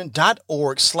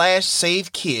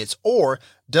SaveTheChildren.org/SaveKids or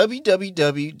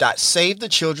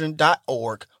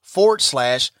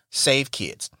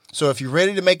www.SaveTheChildren.org/SaveKids. So if you're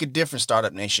ready to make a difference,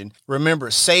 Startup Nation, remember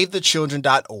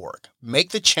SaveTheChildren.org.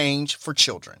 Make the change for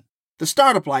children. The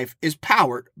Startup Life is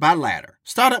powered by Ladder.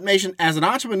 Startup Nation, as an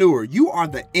entrepreneur, you are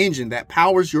the engine that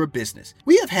powers your business.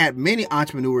 We have had many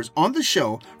entrepreneurs on the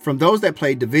show, from those that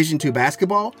played Division II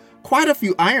basketball, quite a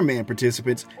few Ironman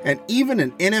participants, and even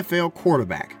an NFL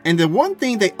quarterback. And the one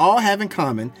thing they all have in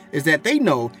common is that they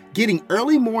know getting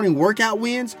early morning workout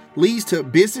wins leads to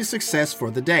business success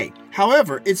for the day.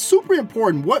 However, it's super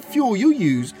important what fuel you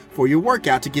use for your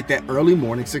workout to get that early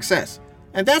morning success.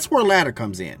 And that's where Ladder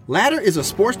comes in. Ladder is a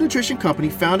sports nutrition company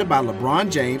founded by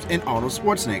LeBron James and Arnold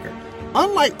Schwarzenegger.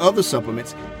 Unlike other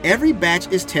supplements, every batch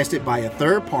is tested by a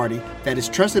third party that is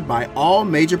trusted by all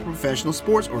major professional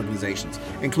sports organizations,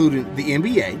 including the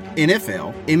NBA,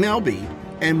 NFL, MLB,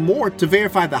 and more to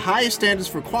verify the highest standards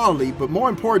for quality, but more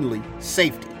importantly,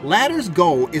 safety. Ladder's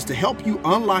goal is to help you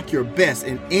unlock your best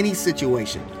in any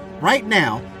situation. Right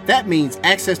now, that means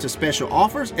access to special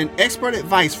offers and expert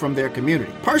advice from their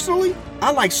community. Personally,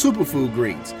 I like superfood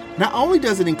greens. Not only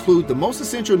does it include the most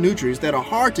essential nutrients that are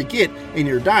hard to get in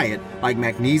your diet, like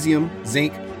magnesium,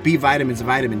 zinc, B vitamins, and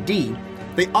vitamin D,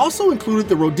 they also included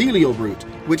the Rodelio root,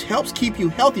 which helps keep you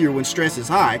healthier when stress is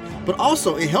high, but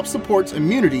also it helps support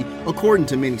immunity according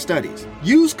to many studies.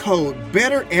 Use code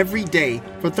BETTEREVERYDAY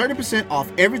for 30% off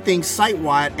everything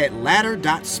site-wide at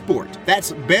ladder.sport.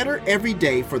 That's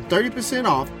BETTEREVERYDAY for 30%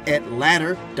 off at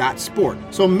ladder.sport.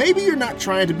 So maybe you're not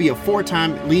trying to be a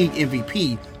 4-time league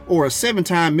MVP or a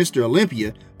 7-time Mr.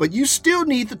 Olympia, but you still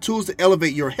need the tools to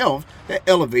elevate your health that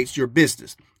elevates your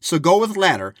business. So go with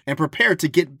Ladder and prepare to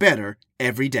get better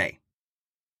every day.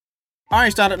 All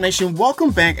right, Startup Nation, welcome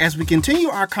back as we continue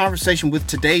our conversation with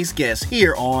today's guest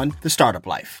here on The Startup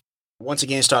Life. Once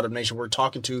again, Startup Nation, we're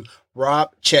talking to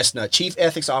Rob Chesnut, Chief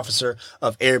Ethics Officer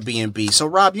of Airbnb. So,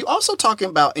 Rob, you also talking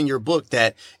about in your book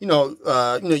that, you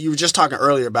were just talking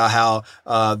earlier about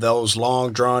how those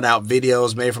long, drawn-out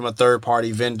videos made from a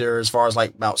third-party vendor, as far as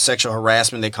like about sexual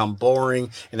harassment, they come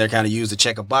boring and they're kind of used to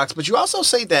check a box. But you also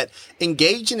say that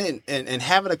engaging in and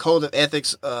having a code of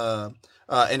ethics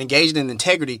and engaging in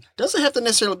integrity doesn't have to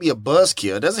necessarily be a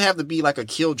buzzkill. It doesn't have to be like a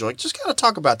killjoy. Just kind of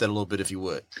talk about that a little bit, if you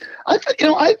would.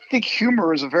 I think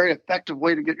humor is a very effective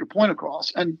way to get your point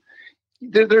across. And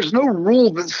there's no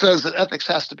rule that says that ethics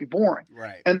has to be boring.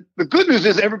 Right. And the good news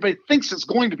is everybody thinks it's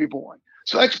going to be boring.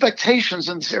 So expectations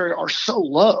in this area are so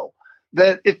low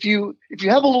that if you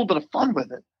have a little bit of fun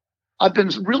with it, I've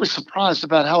been really surprised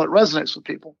about how it resonates with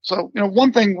people. So,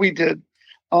 one thing we did,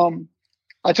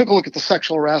 I took a look at the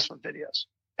sexual harassment videos.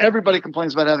 Everybody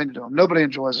complains about having to do them. Nobody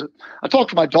enjoys it. I talked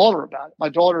to my daughter about it. My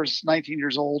daughter's 19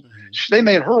 years old. Mm-hmm. They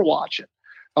made her watch it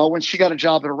when she got a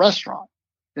job at a restaurant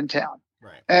in town.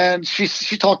 Right. And she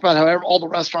talked about how all the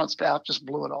restaurant staff just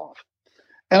blew it off.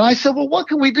 And I said, well, what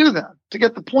can we do then to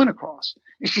get the point across?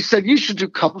 And she said, you should do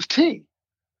cup of tea.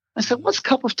 I said, what's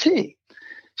cup of tea?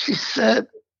 She said,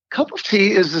 cup of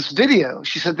tea is this video,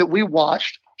 she said, that we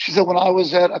watched. She said, when I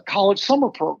was at a college summer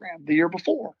program the year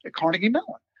before at Carnegie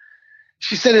Mellon.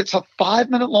 She said, it's a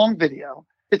 5-minute long video.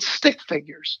 It's stick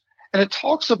figures. And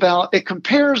it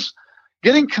compares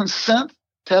getting consent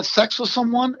to have sex with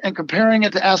someone and comparing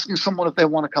it to asking someone if they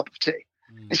want a cup of tea.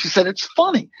 And she said, it's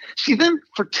funny. She then,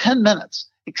 for 10 minutes,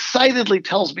 excitedly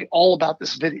tells me all about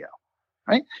this video,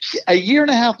 right? A year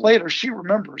and a half later, she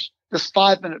remembers this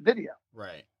 5-minute video.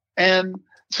 Right. And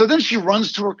so then she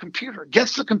runs to her computer,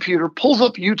 gets the computer, pulls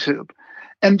up YouTube,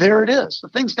 and there it is. The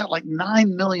thing's got like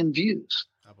 9 million views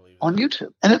on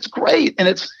YouTube. And it's great. And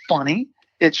it's funny.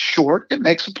 It's short. It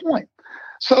makes a point.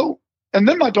 So, and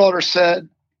then my daughter said,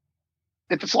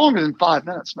 if it's longer than 5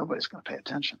 minutes, nobody's going to pay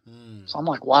attention. So I'm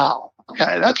like, wow,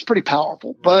 okay, that's pretty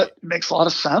powerful, but it makes a lot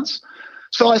of sense.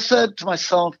 So I said to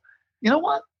myself, you know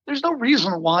what? There's no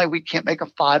reason why we can't make a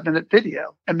 5-minute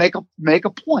video and make a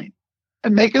point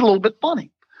and make it a little bit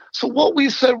funny. So what we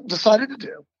decided to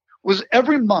do was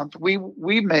every month we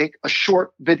make a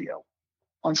short video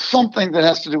on something that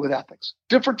has to do with ethics,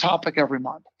 different topic every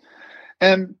month.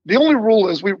 And the only rule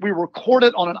is we record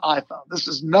it on an iPhone. This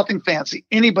is nothing fancy.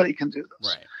 Anybody can do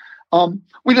this. Right.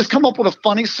 We just come up with a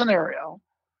funny scenario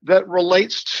that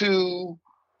relates to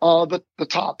the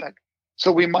topic.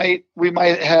 So we might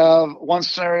have one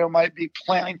scenario might be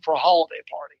planning for a holiday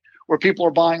party where people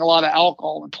are buying a lot of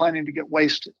alcohol and planning to get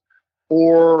wasted,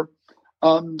 or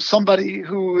somebody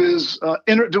who is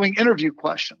doing interview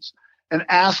questions and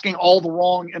asking all the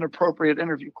wrong, inappropriate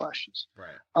interview questions.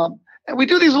 Right. And we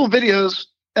do these little videos.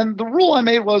 And the rule I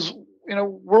made was,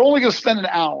 we're only going to spend an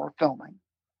hour filming.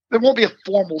 There won't be a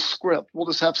formal script. We'll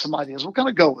just have some ideas. We'll kind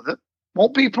of go with it.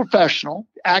 Won't be professional.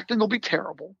 Acting will be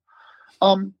terrible.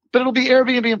 But it'll be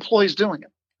Airbnb employees doing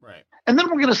it. Right. And then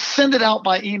we're going to send it out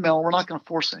by email. We're not going to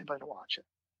force anybody to watch it.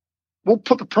 We'll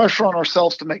put the pressure on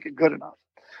ourselves to make it good enough.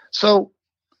 So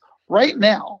right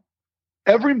now,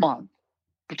 every month,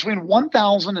 between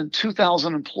 1,000 and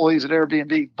 2,000 employees at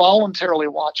Airbnb voluntarily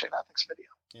watch an ethics video.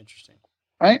 Interesting.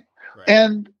 Right?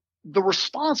 And the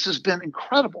response has been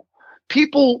incredible.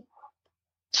 People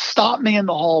stop me in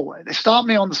the hallway. They stop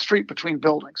me on the street between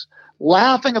buildings,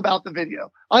 laughing about the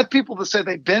video. I have people that say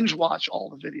they binge watch all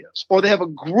the videos, or they have a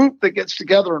group that gets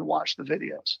together and watch the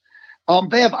videos.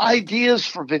 They have ideas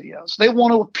for videos. They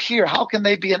want to appear. How can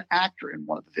they be an actor in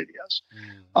one of the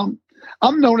videos?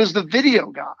 I'm known as the video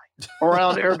guy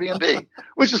around Airbnb,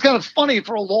 which is kind of funny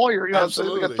for a lawyer. You know,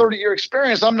 Absolutely. like a 30-year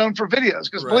experience. I'm known for videos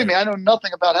because believe me, I know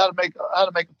nothing about how to make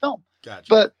a film. Gotcha.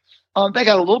 But they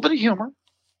got a little bit of humor,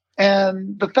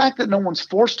 and the fact that no one's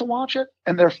forced to watch it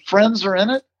and their friends are in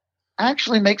it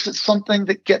actually makes it something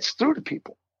that gets through to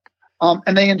people,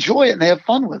 and they enjoy it and they have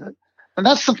fun with it. And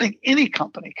that's something any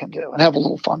company can do and have a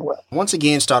little fun with. Once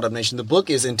again, Startup Nation, the book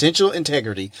is Intentional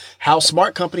Integrity, How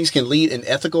Smart Companies Can Lead an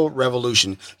Ethical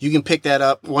Revolution. You can pick that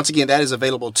up. Once again, that is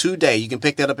available today. You can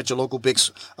pick that up at your local big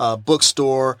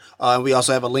bookstore. We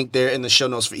also have a link there in the show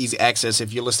notes for easy access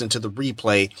if you're listening to the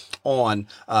replay on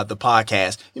the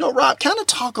podcast. You know, Rob, kind of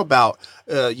talk about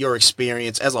your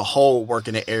experience as a whole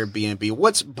working at Airbnb.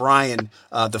 What's Brian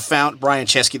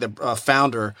Chesky, the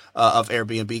founder of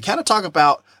Airbnb, kind of talk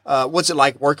about what's it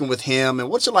like working with him, and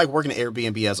what's it like working at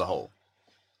Airbnb as a whole?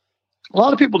 A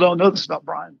lot of people don't know this about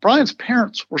Brian. Brian's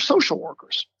parents were social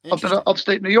workers up in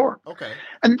upstate New York. Okay.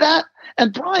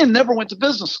 And Brian never went to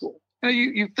business school.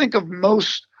 You think of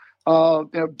most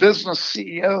business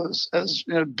CEOs as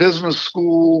business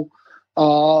school,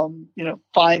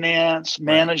 finance,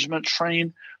 management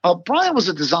trained. Brian was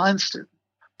a design student.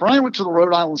 Brian went to the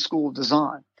Rhode Island School of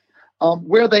Design,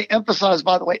 where they emphasize,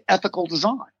 by the way, ethical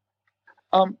design.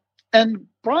 And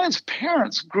Brian's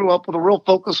parents grew up with a real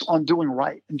focus on doing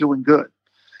right and doing good.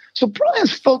 So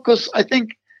Brian's focus, I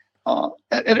think,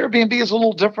 at Airbnb is a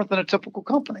little different than a typical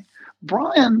company.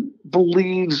 Brian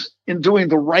believes in doing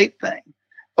the right thing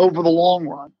over the long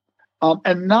run,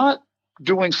 and not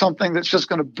doing something that's just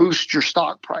going to boost your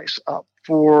stock price up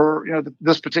for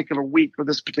this particular week or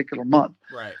this particular month.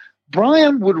 Right.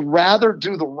 Brian would rather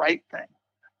do the right thing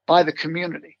by the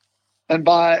community and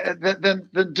then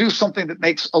do something that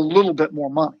makes a little bit more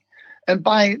money. And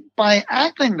by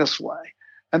acting this way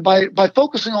and by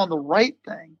focusing on the right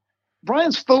thing,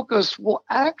 Brian's focus will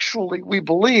actually, we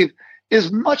believe,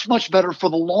 is much, much better for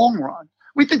the long run.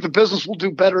 We think the business will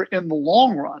do better in the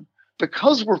long run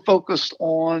because we're focused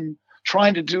on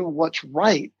trying to do what's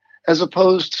right, as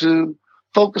opposed to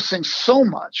focusing so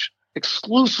much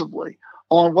exclusively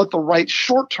on what the right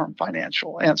short-term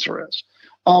financial answer is.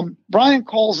 Brian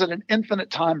calls it an infinite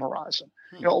time horizon.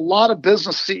 A lot of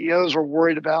business CEOs are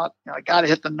worried about, I got to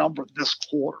hit the number this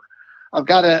quarter. I've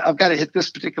got to hit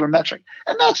this particular metric,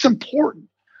 and that's important.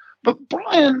 But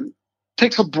Brian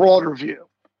takes a broader view.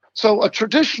 So a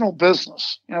traditional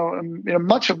business, in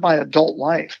much of my adult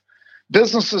life,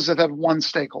 businesses have had one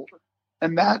stakeholder,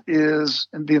 and that is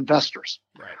the investors.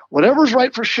 Right. Whatever's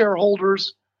right for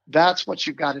shareholders, that's what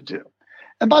you've got to do.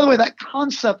 And by the way, that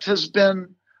concept has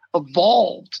been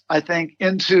evolved, I think,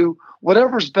 into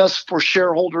whatever's best for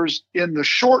shareholders in the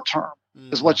short term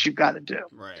is what you've got to do.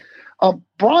 Right.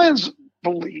 Brian's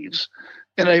believes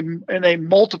in a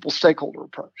multiple stakeholder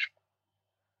approach.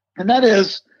 And that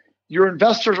is, your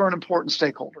investors are an important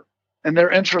stakeholder and their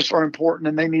interests are important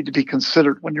and they need to be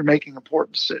considered when you're making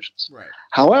important decisions. Right.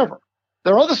 However,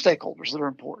 there are other stakeholders that are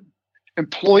important.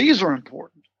 Employees are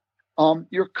important.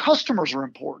 Your customers are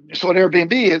important. So at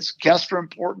Airbnb, it's guests are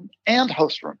important and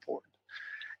hosts are important.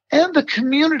 And the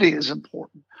community is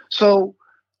important. So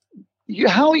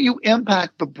how you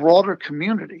impact the broader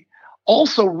community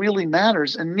also really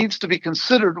matters and needs to be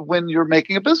considered when you're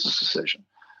making a business decision.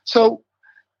 So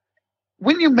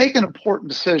when you make an important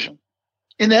decision,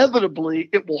 inevitably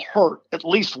it will hurt at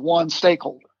least one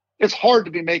stakeholder. It's hard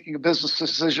to be making a business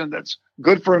decision that's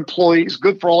good for employees,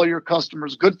 good for all your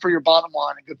customers, good for your bottom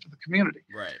line, and good for the community.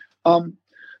 Right.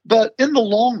 But in the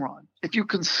long run, if you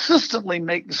consistently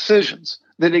make decisions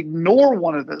that ignore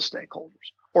one of those stakeholders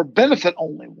or benefit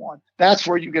only one, that's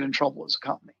where you get in trouble as a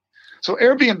company. So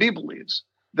Airbnb believes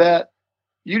that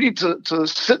you need to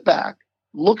sit back,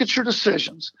 look at your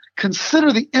decisions,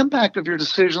 consider the impact of your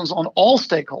decisions on all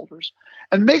stakeholders,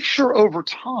 and make sure over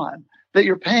time that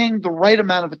you're paying the right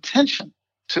amount of attention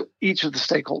to each of the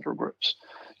stakeholder groups.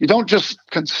 You don't just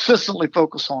consistently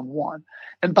focus on one.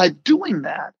 And by doing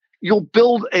that, you'll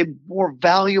build a more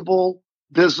valuable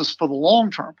business for the long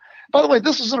term. By the way,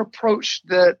 this is an approach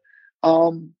that,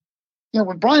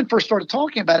 when Brian first started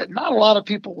talking about it, not a lot of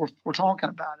people were talking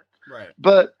about it. Right.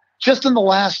 But just in the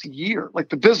last year, like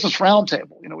the Business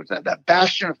Roundtable, with that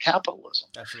bastion of capitalism.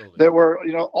 Absolutely. There were,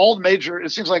 all the major, it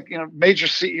seems like, major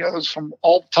CEOs from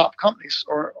all the top companies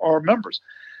are members.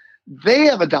 They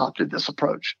have adopted this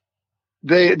approach.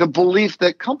 the belief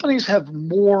that companies have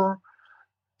more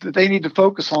that they need to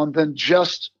focus on than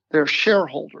just their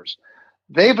shareholders.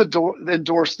 They've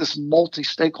endorsed this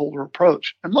multi-stakeholder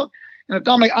approach. And look,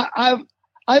 Dominic,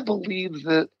 I believe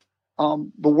that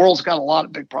the world's got a lot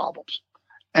of big problems,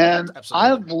 and Absolutely.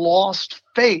 I've lost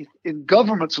faith in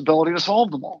government's ability to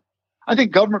solve them all. I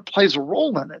think government plays a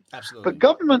role in it, Absolutely. but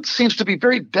government seems to be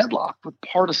very deadlocked with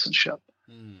partisanship.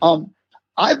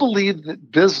 I believe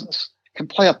that business can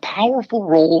play a powerful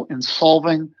role in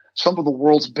solving some of the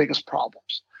world's biggest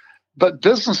problems. But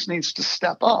business needs to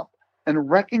step up and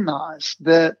recognize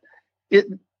that it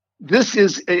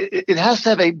has to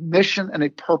have a mission and a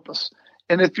purpose.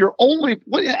 And if you're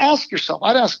ask yourself,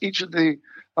 I'd ask each of the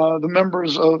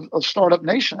members of Startup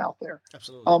Nation out there,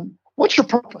 Absolutely. What's your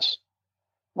purpose?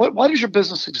 Why does your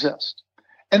business exist?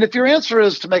 And if your answer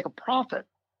is to make a profit,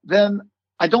 then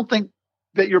I don't think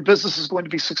that your business is going to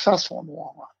be successful in the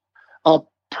long run.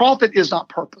 Profit is not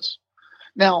purpose.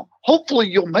 Now, hopefully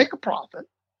you'll make a profit,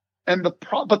 and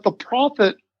but the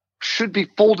profit should be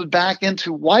folded back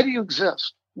into, why do you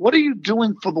exist? What are you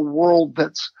doing for the world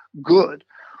that's good?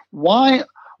 Why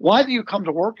do you come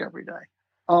to work every day?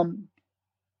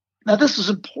 Now, this is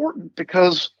important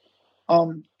because,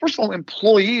 first of all,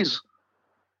 employees,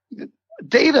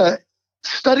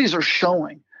 studies are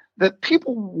showing that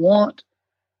people want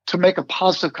to make a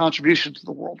positive contribution to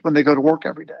the world when they go to work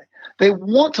every day. They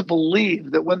want to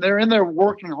believe that when they're in there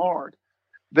working hard,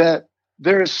 that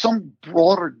there is some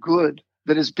broader good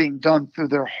that is being done through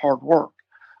their hard work.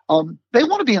 They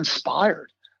want to be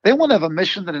inspired. They want to have a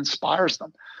mission that inspires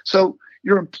them. So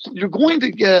you're going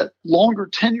to get longer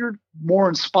tenured, more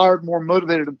inspired, more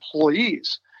motivated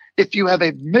employees if you have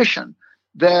a mission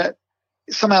that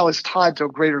somehow is tied to a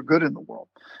greater good in the world.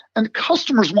 And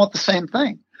customers want the same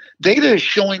thing. Data is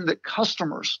showing that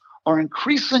customers are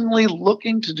increasingly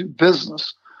looking to do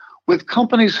business with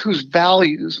companies whose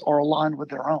values are aligned with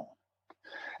their own.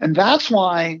 And that's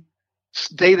why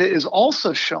data is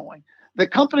also showing that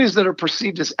companies that are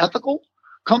perceived as ethical,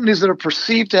 companies that are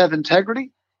perceived to have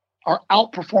integrity, are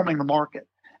outperforming the market.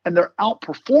 And they're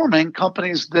outperforming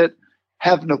companies that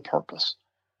have no purpose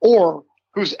or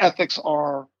whose ethics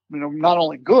are, not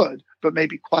only good, but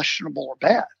maybe questionable or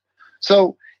bad.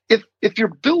 So if you're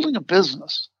building a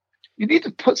business, you need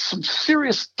to put some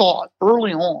serious thought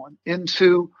early on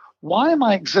into, why am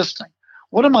I existing?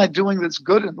 What am I doing that's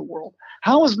good in the world?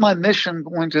 How is my mission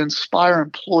going to inspire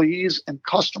employees and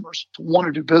customers to want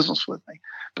to do business with me?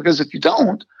 Because if you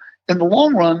don't, in the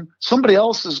long run, somebody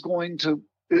else is going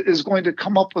to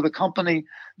come up with a company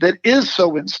that is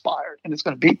so inspired, and it's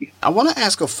going to beat you. I want to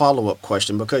ask a follow-up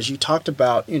question, because you talked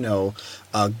about,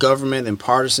 government and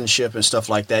partisanship and stuff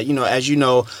like that. As you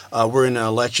know, we're in an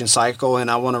election cycle,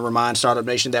 and I want to remind Startup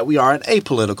Nation that we are an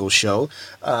apolitical show,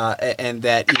 and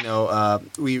that,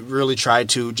 we really try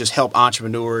to just help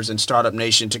entrepreneurs and Startup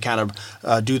Nation to kind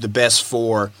of do the best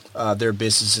for their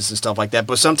businesses and stuff like that.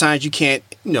 But sometimes you can't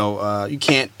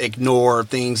ignore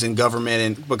things in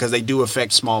government, and because they do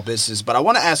affect small business. But I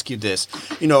want to ask you this,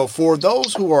 for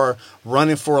those who are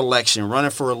running for election,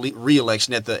 running for a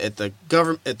re-election at the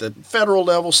government, at the federal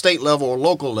level, state level, or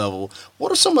local level,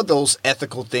 what are some of those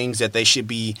ethical things that they should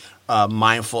be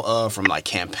mindful of, from like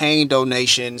campaign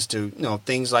donations to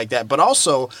things like that? But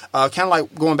also, kind of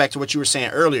like going back to what you were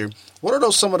saying earlier, what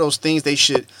are some of those things they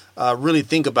should really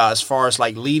think about as far as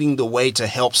like leading the way to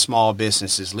help small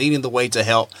businesses, leading the way to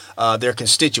help their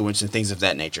constituents and things of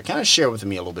that nature? Kind of share with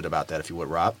me a little bit about that, if you would,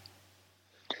 Rob.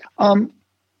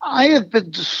 I have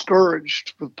been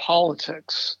discouraged with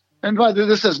politics, and by the way,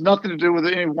 this has nothing to do with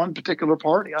any one particular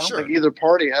party. I don't think either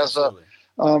party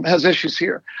has issues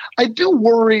here. I do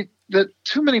worry that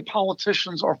too many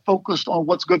politicians are focused on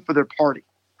what's good for their party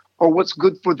or what's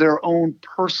good for their own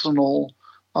personal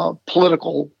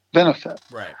political benefit.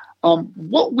 Right.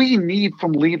 What we need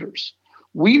from leaders,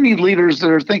 we need leaders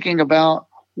that are thinking about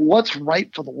what's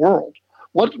right for the world,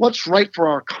 what's right for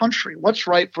our country, what's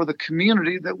right for the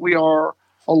community that we are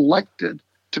elected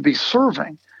to be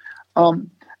serving.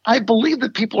 I believe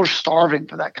that people are starving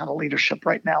for that kind of leadership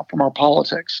right now from our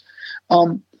politics.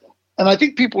 And I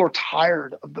think people are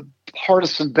tired of the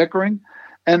partisan bickering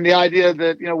and the idea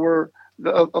that, we're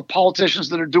of politicians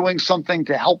that are doing something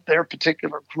to help their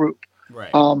particular group,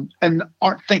 right, and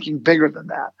aren't thinking bigger than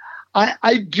that.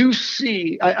 I do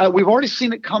see, we've already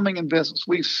seen it coming in business.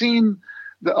 We've seen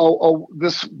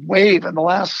this wave in the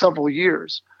last several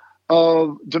years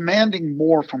of demanding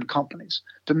more from companies,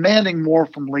 demanding more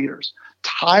from leaders,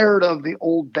 tired of the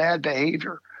old bad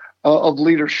behavior of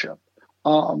leadership,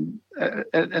 and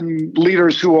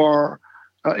leaders who are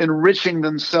enriching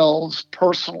themselves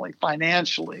personally,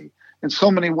 financially, in so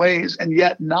many ways, and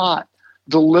yet not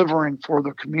delivering for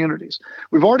their communities.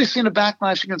 We've already seen a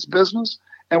backlash against business,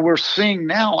 and we're seeing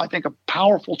now, I think, a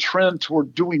powerful trend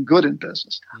toward doing good in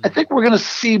business. I think we're going to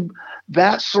see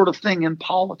that sort of thing in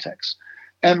politics.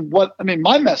 And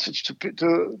my message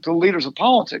to leaders of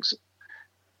politics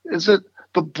is that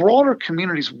the broader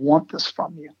communities want this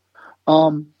from you.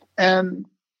 And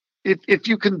if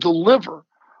you can deliver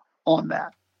on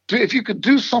that, if you could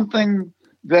do something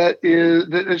that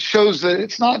it shows that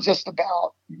it's not just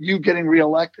about you getting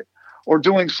reelected or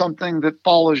doing something that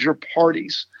follows your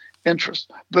party's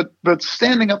interest, but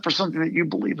standing up for something that you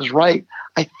believe is right,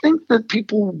 I think that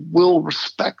people will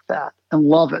respect that and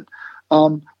love it.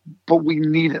 But we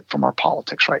need it from our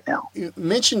politics right now. You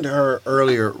mentioned her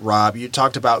earlier, Rob. You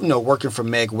talked about working for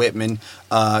Meg Whitman,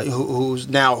 who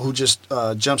just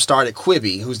jump-started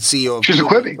Quibi, who's the CEO of She's a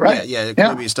Quibi, right? Yeah,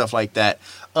 Quibi, stuff like that.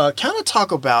 Kind of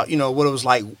talk about what it was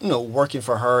like working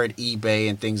for her at eBay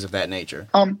and things of that nature.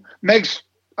 I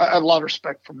have a lot of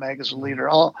respect for Meg as a leader.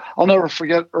 I'll never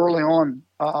forget early on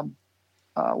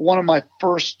one of my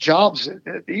first jobs at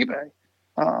eBay.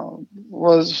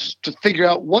 Was to figure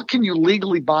out what can you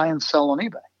legally buy and sell on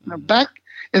eBay. Back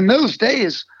in those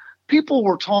days, people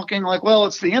were talking like, well,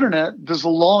 it's the internet. Does the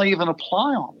law even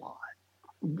apply online?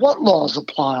 What laws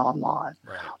apply online?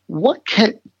 Right.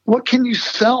 What can you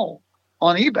sell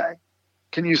on eBay?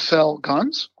 Can you sell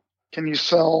guns? Can you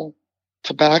sell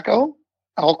tobacco,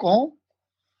 alcohol?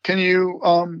 Can you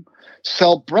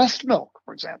sell breast milk,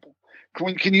 for example?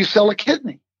 Can you sell a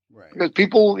kidney? Right. Because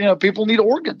people need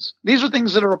organs. These are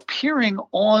things that are appearing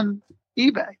on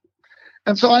eBay.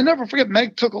 And so I never forget,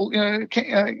 Meg took me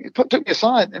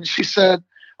aside and she said,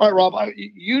 all right, Rob,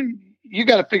 you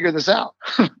got to figure this out.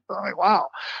 I'm like, wow.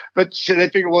 But they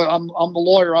figured, well, I'm the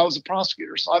lawyer. I was a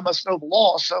prosecutor, so I must know the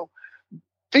law. So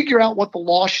figure out what the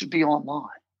law should be online.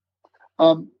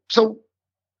 And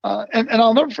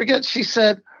I'll never forget, she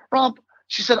said, Rob,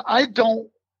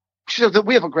 that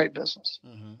we have a great business.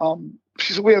 Mm-hmm.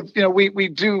 She said, we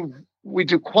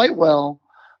do quite well.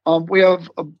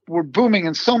 We're booming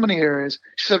in so many areas.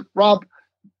 She said, Rob,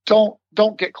 don't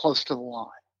get close to the line.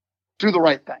 Do the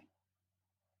right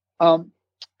thing.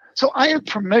 So I had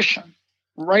permission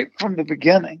right from the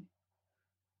beginning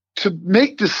to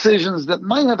make decisions that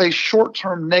might have a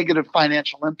short-term negative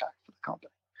financial impact for the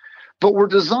company, but were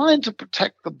designed to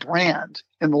protect the brand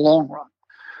in the long run.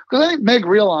 Because I think Meg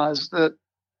realized that,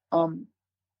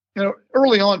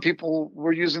 early on, people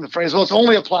were using the phrase, "Well, it's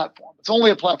only a platform. It's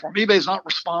only a platform. eBay's not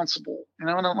responsible." And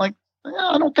I'm like,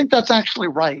 I don't think that's actually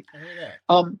right.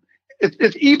 If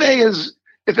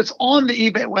it's on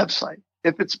the eBay website,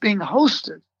 if it's being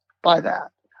hosted by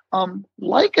that,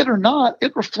 like it or not,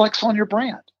 it reflects on your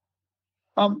brand.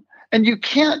 And you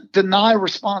can't deny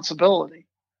responsibility.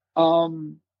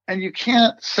 And you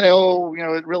can't say,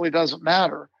 it really doesn't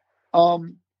matter.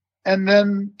 And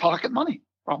then pocket money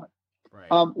from it.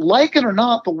 Right. Like it or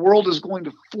not, the world is going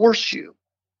to force you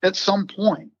at some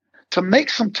point to make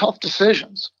some tough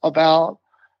decisions about,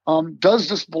 does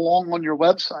this belong on your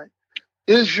website?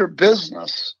 Is your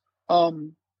business,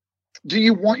 do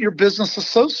you want your business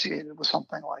associated with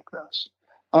something like this?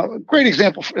 A great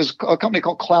example is a company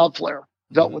called Cloudflare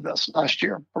dealt with this last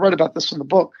year. I read about this in the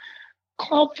book.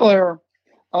 Cloudflare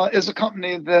is a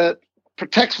company that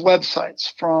protects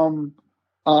websites from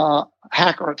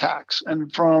hacker attacks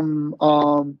and from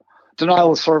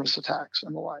denial of service attacks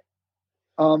and the like.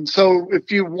 So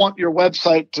if you want your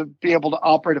website to be able to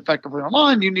operate effectively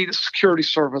online, you need a security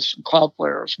service, and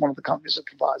Cloudflare is one of the companies that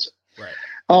provides it.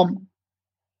 Right.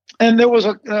 And there was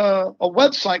a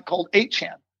website called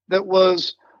 8chan that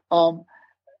was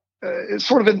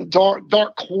sort of in the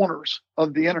dark corners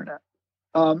of the internet,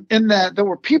 in that there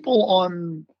were people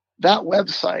on that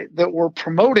website that were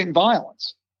promoting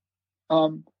violence,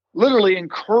 literally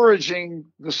encouraging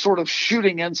the sort of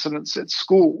shooting incidents at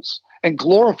schools and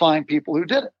glorifying people who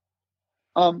did it.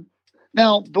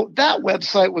 Now, that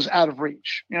website was out of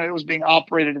reach. It was being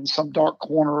operated in some dark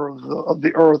corner of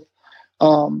the earth,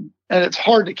 and it's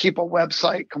hard to keep a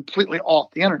website completely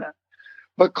off the internet.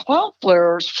 But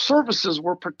Cloudflare's services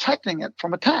were protecting it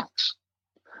from attacks.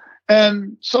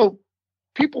 And so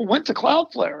people went to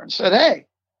Cloudflare and said, hey,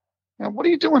 what are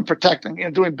you doing protecting,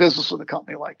 doing business with a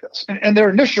company like this? And their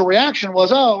initial reaction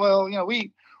was, oh, well,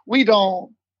 we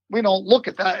don't look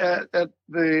at that at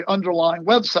the underlying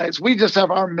websites. We just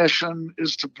have our mission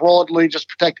is to broadly just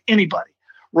protect anybody,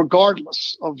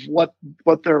 regardless of what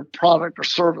their product or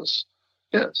service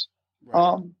is.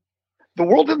 Right. The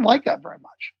world didn't like that very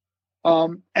much.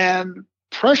 And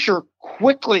pressure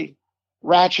quickly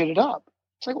ratcheted up.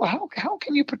 It's like, well, how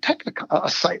can you protect a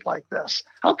site like this?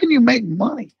 How can you make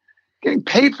money getting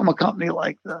paid from a company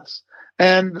like this?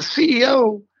 And the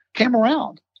CEO came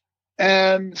around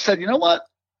and said, you know what?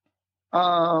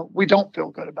 We don't feel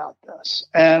good about this,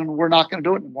 and we're not going to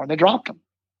do it anymore. And they dropped him.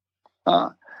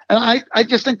 And I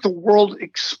just think the world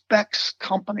expects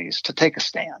companies to take a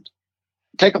stand,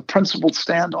 take a principled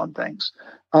stand on things.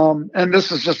 And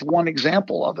this is just one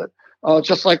example of it,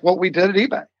 just like what we did at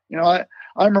eBay.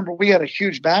 I remember we had a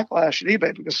huge backlash at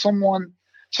eBay because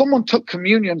someone took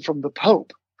communion from the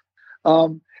Pope.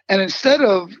 And instead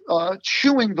of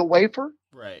chewing the wafer,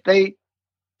 right, they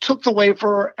took the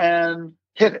wafer and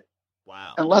hid it.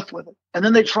 Wow. And left with it. And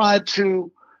then they tried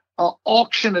to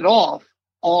auction it off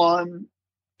on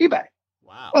eBay.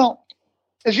 Wow. Well,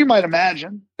 as you might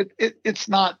imagine, it's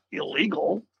not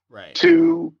illegal right.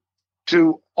 to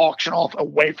auction off a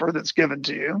wafer that's given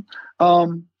to you.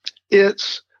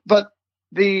 But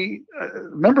the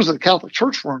members of the Catholic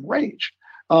Church were enraged.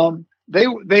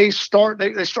 They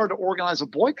started to organize a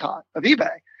boycott of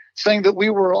eBay, saying that we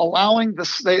were allowing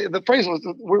this. The phrase was,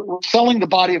 "We're selling the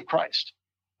body of Christ,"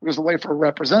 because the wafer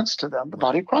represents to them the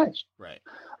body of Christ. Right.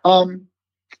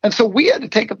 And so we had to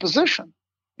take a position.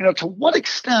 To what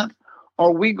extent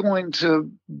are we going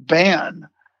to ban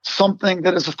something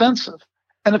that is offensive?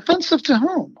 And offensive to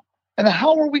whom? And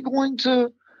how are we going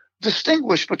to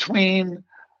distinguish between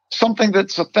something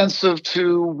that's offensive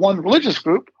to one religious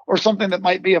group or something that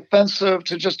might be offensive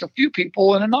to just a few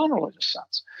people in a non-religious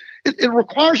sense? It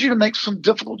requires you to make some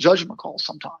difficult judgment calls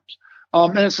sometimes.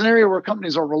 And it's an area where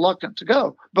companies are reluctant to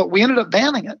go. But we ended up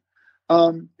banning it,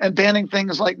 and banning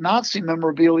things like Nazi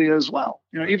memorabilia as well,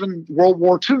 even World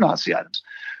War II Nazi items,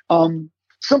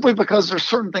 simply because there's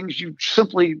certain things you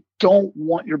simply don't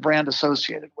want your brand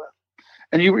associated with.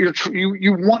 And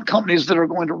you want companies that are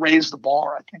going to raise the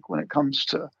bar, I think, when it comes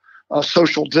to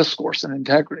social discourse and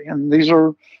integrity. And these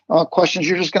are questions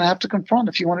you're just going to have to confront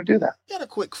if you want to do that. Got a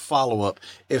quick follow-up,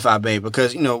 if I may,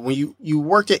 because, when you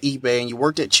worked at eBay and you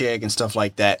worked at Chegg and stuff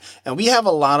like that, and we have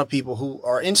a lot of people who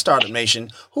are in Startup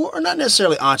Nation who are not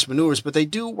necessarily entrepreneurs, but they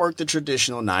do work the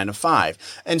traditional 9 to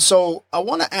 5. And so I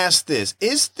want to ask this,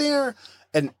 is there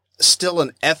still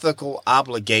an ethical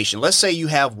obligation? Let's say you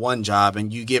have one job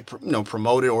and you get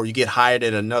promoted or you get hired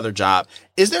at another job.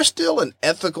 Is there still an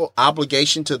ethical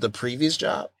obligation to the previous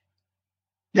job?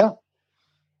 Yeah,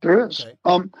 there is.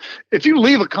 Okay. If you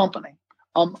leave a company,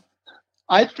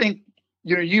 I think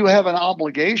you have an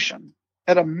obligation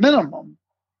at a minimum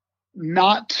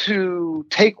not to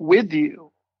take with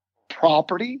you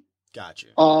property, gotcha,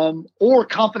 or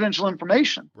confidential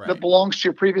information that belongs to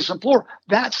your previous employer.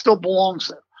 That still belongs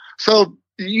there. So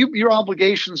your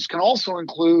obligations can also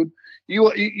include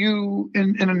you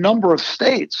in a number of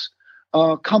states.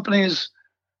 Companies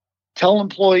tell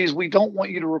employees, we don't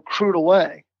want you to recruit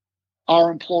away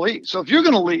our employees. So if you're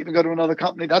going to leave and go to another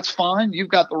company, that's fine. You've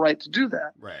got the right to do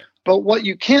that. Right. But what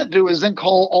you can't do is then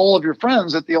call all of your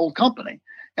friends at the old company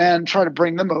and try to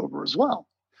bring them over as well.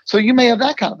 So you may have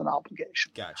that kind of an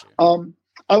obligation. Gotcha.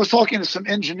 I was talking to some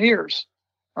engineers.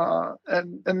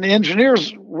 And the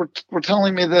engineers were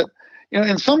telling me that,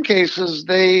 in some cases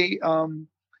they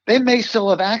may still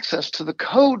have access to the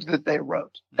code that they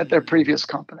wrote at their previous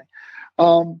company.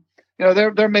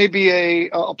 There may be a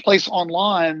place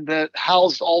online that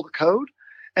housed all the code,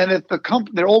 and if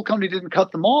their old company didn't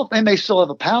cut them off, they may still have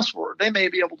a password. They may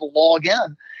be able to log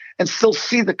in and still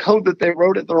see the code that they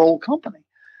wrote at their old company.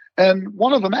 And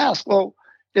one of them asked, well,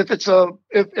 if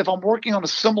I'm working on a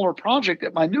similar project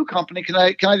at my new company, can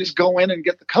I just go in and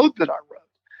get the code that I wrote?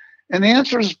 And the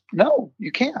answer is no,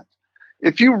 you can't.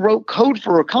 If you wrote code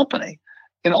for a company,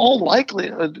 in all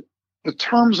likelihood, the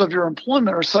terms of your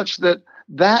employment are such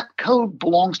that code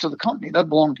belongs to the company. That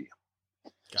belongs to you.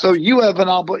 Gotcha. So you have an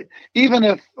obligation, even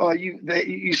if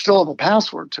you still have a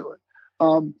password to it.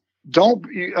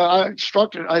 I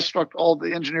instruct all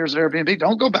the engineers at Airbnb,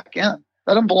 don't go back in.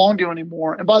 That doesn't belong to you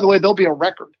anymore. And by the way, there'll be a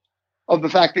record of the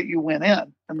fact that you went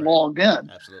in and logged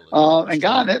in and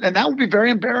got it. And that would be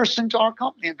very embarrassing to our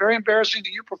company and very embarrassing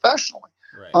to you professionally.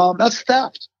 Right. That's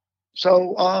theft.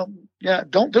 So,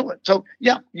 don't do it. So,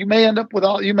 you may end up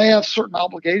you may have certain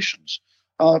obligations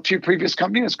to your previous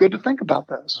company. It's good to think about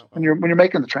this when you're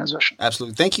making the transition.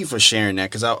 Absolutely. Thank you for sharing that,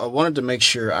 because I wanted to make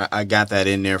sure I got that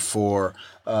in there for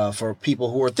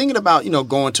people who are thinking about,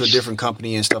 going to a different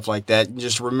company and stuff like that.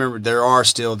 Just remember, there are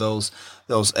still those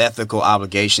ethical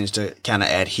obligations to kind of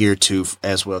adhere to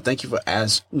as well. Thank you for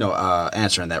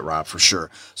answering that, Rob, for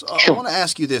sure. So sure. I want to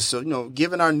ask you this. So,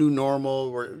 given our new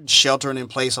normal, we're sheltering in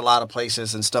place a lot of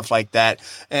places and stuff like that.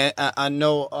 And I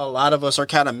know a lot of us are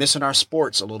kind of missing our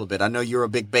sports a little bit. I know you're a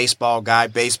big baseball guy.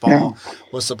 Baseball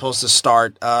was supposed to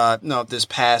start, this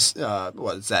past,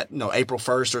 April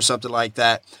 1st or something like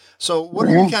that. So what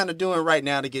are you kind of doing right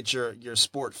now to get your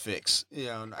sport fix? As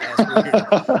we're, kind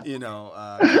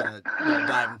of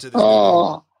dive into this.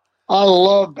 Oh, I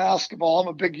love basketball. I'm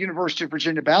a big University of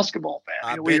Virginia basketball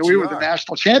fan. We were the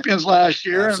national champions last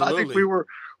year, Absolutely. and I think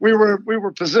we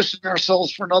were positioning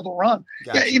ourselves for another run.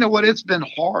 Gotcha. Yeah, you know what? It's been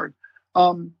hard.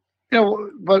 But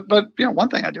one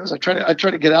thing I do is I try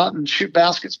to get out and shoot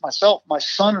baskets myself. My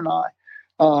son and I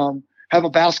have a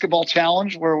basketball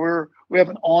challenge where we have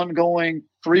an ongoing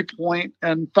 3-point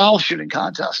and foul shooting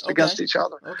contest against each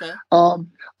other. Okay. And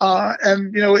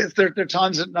if there are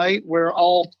times at night where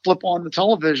I'll flip on the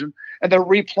television and they're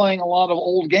replaying a lot of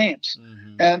old games.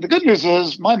 Mm-hmm. And the good news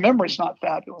is my memory's not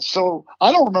fabulous, so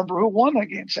I don't remember who won the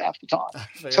games half the time.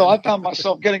 So I found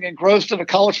myself getting engrossed in a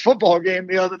college football game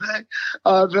the other day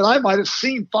that I might have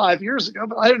seen 5 years ago,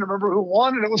 but I didn't remember who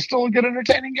won, and it was still a good,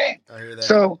 entertaining game. I hear that.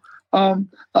 So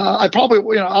I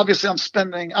probably, obviously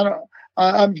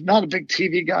I'm not a big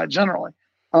TV guy generally.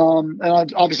 And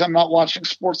I'm not watching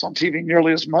sports on TV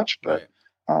nearly as much, but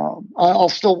I'll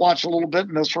still watch a little bit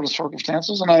in those sort of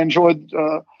circumstances. And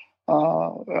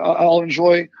I'll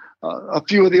enjoy a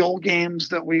few of the old games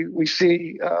that we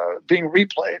see being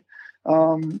replayed.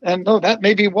 And that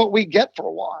may be what we get for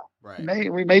a while.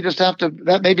 Right. We may just have to.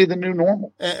 That may be the new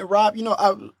normal. And Rob,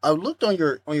 I looked on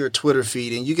your Twitter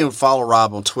feed, and you can follow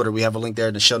Rob on Twitter. We have a link there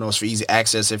in the show notes for easy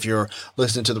access if you're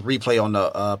listening to the replay on the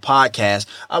podcast.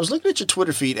 I was looking at your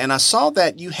Twitter feed, and I saw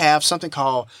that you have something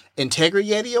called Integrity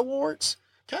Yeti Awards.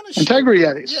 Integrity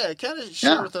Yetis. Yeah, kind of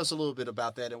share with us a little bit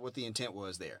about that and what the intent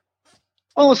was there.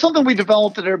 Well, it's something we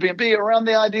developed at Airbnb around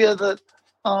the idea that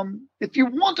if you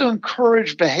want to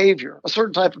encourage behavior, a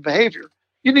certain type of behavior,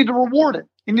 you need to reward it.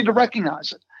 You need to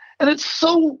recognize it. And it's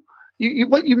so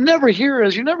what you never hear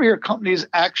companies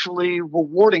actually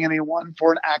rewarding anyone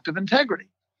for an act of integrity.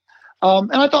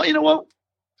 And I thought, what?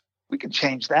 We can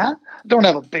change that. I don't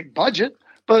have a big budget,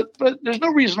 but there's no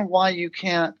reason why you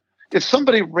can't. If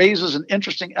somebody raises an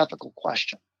interesting ethical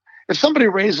question, if somebody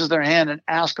raises their hand and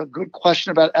asks a good question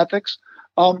about ethics,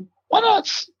 why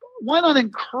not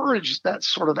encourage that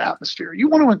sort of atmosphere? You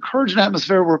want to encourage an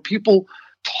atmosphere where people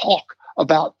talk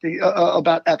about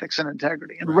ethics and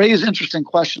integrity and raise interesting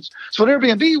questions. So at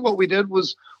Airbnb, what we did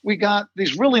was we got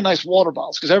these really nice water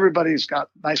bottles, because everybody's got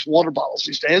nice water bottles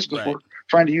these days because we're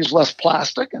trying to use less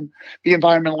plastic and be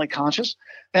environmentally conscious.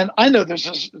 And I know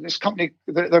there's this company,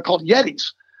 they're called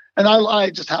Yetis. And I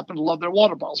just happen to love their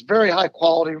water bottles. Very high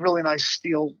quality, really nice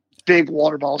steel, big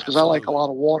water bottles, because I like a lot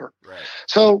of water. Right.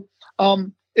 So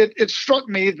it struck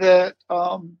me that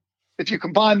if you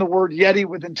combine the word Yeti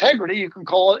with integrity, you can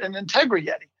call it an Integrity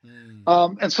Yeti.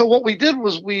 And so what we did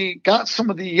was we got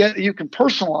some of the Yeti, you can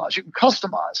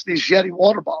customize these Yeti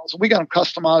water bottles. We got them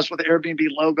customized with the Airbnb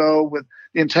logo, with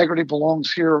the Integrity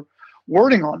Belongs Here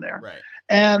wording on there. Right.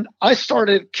 And I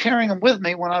started carrying them with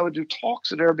me when I would do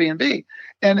talks at Airbnb.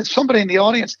 And if somebody in the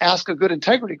audience asked a good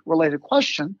integrity-related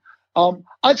question,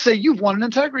 I'd say, "You've won an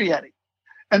Integrity Yeti."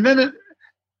 And then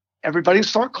everybody would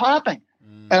start clapping.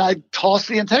 And I tossed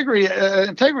the Integrity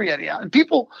Yeti out. And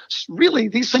people, really,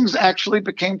 these things actually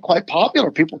became quite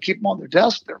popular. People keep them on their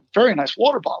desk. They're very nice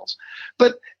water bottles.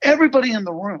 But everybody in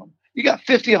the room, you got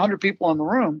 50, 100 people in the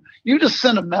room, you just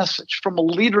send a message from a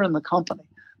leader in the company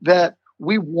that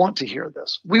we want to hear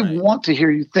this. We want to hear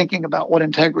you thinking about what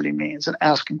integrity means and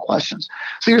asking questions.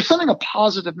 So you're sending a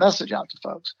positive message out to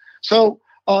folks. So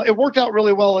it worked out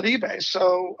really well at eBay. At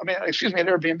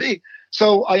Airbnb.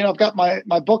 So I've got my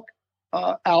book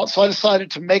out. So I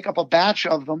decided to make up a batch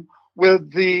of them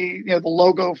with the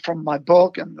logo from my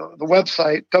book and the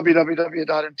website,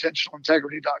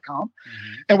 www.intentionalintegrity.com.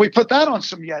 Mm-hmm. And we put that on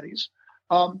some Yetis.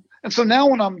 And so now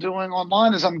what I'm doing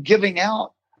online is I'm giving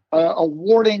out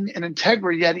awarding an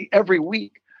Integrity Yeti every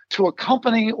week to a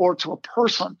company or to a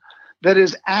person that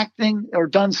is acting or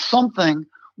done something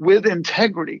with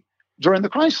integrity during the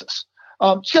crisis,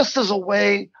 just as a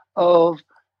way of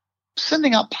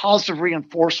sending out positive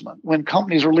reinforcement when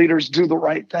companies or leaders do the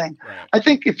right thing. Right. I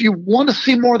think if you want to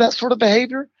see more of that sort of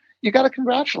behavior, you got to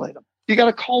congratulate them. You got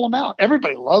to call them out.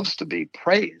 Everybody loves to be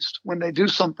praised when they do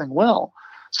something well.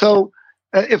 So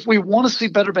if we want to see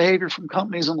better behavior from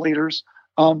companies and leaders,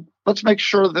 let's make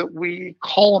sure that we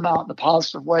call them out in a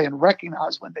positive way and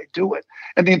recognize when they do it.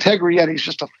 And the Integrity Yeti is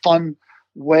just a fun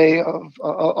way of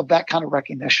that kind of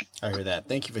recognition. I hear that.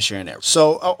 Thank you for sharing that.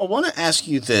 So I want to ask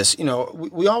you this.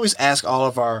 We always ask all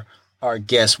of our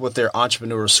guests what their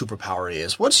entrepreneurial superpower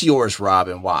is. What's yours, Rob,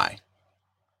 and why?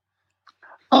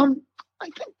 I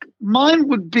think mine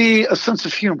would be a sense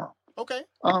of humor. Okay.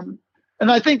 And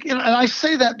I think, and I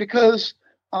say that because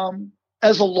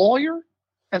as a lawyer,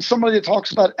 and somebody that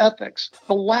talks about ethics,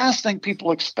 the last thing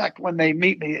people expect when they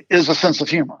meet me is a sense of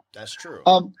humor. That's true.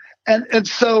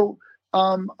 So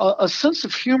a sense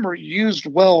of humor used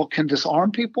well can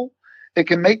disarm people. It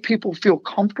can make people feel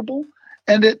comfortable,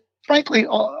 and it frankly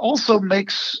also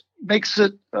makes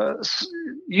it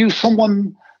you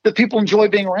someone that people enjoy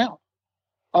being around.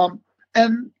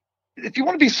 And if you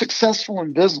want to be successful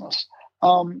in business,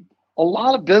 a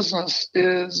lot of business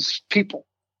is people.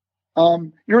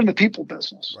 You're in the people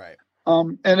business, right?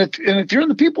 And if you're in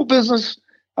the people business,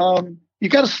 you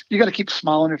got to keep a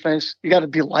smile on your face. You got to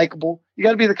be likable. You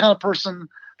got to be the kind of person,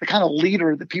 the kind of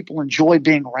leader that people enjoy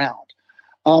being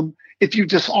around. If you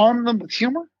disarm them with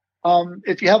humor,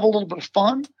 if you have a little bit of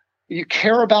fun, you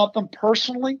care about them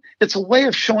personally, it's a way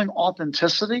of showing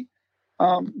authenticity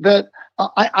that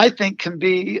I think can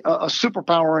be a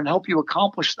superpower and help you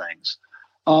accomplish things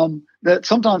that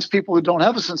sometimes people who don't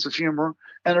have a sense of humor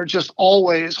and are just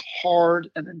always hard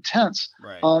and intense,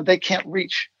 right. They can't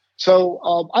reach.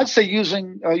 So I'd say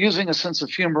using a sense of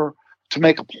humor to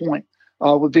make a point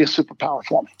would be a superpower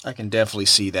for me. I can definitely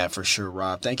see that for sure,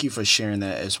 Rob. Thank you for sharing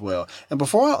that as well. And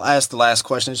before I ask the last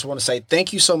question, I just want to say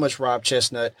thank you so much, Rob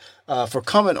Chesnut, for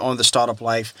coming on the Startup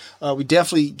Life. You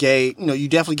definitely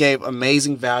gave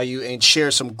amazing value and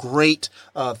shared some great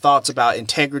thoughts about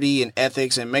integrity and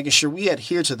ethics and making sure we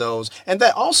adhere to those. And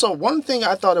that also, one thing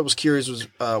I thought it was curious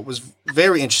was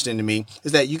very interesting to me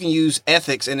is that you can use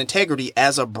ethics and integrity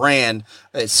as a brand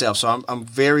itself. So I'm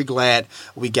very glad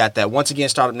we got that. Once again,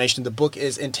 Startup Nation, the book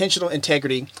is Intentional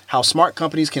Integrity, How Smart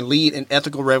Companies Can Lead an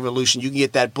Ethical Revolution. You can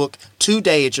get that book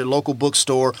today at your local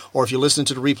bookstore, or if you're listening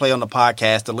to the replay on the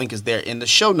podcast, the link is there in the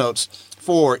show notes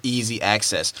for easy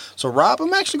access. So, Rob,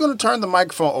 I'm actually going to turn the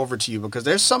microphone over to you because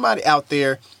there's somebody out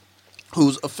there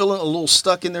who's feeling a little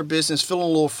stuck in their business, feeling a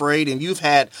little afraid, and you've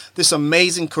had this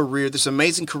amazing career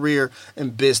in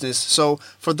business. So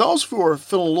for those who are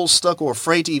feeling a little stuck or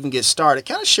afraid to even get started,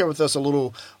 kind of share with us a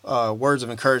little words of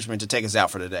encouragement to take us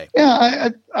out for today.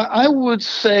 Yeah, I would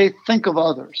say think of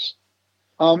others.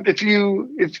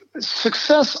 If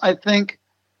success, I think,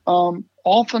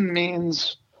 often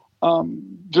means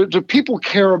do people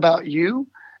care about you,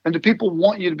 and do people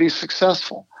want you to be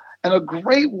successful? And a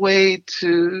great way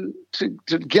to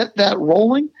get that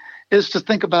rolling is to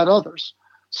think about others.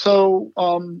 So,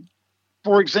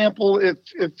 for example,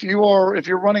 if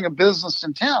you're running a business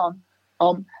in town,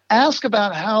 ask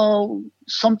about how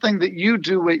something that you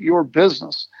do at your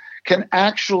business can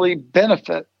actually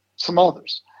benefit some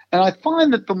others. And I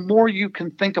find that the more you can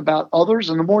think about others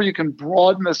and the more you can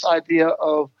broaden this idea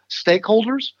of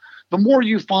stakeholders, the more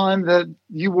you find that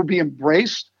you will be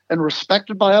embraced and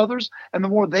respected by others, and the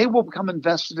more they will become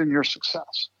invested in your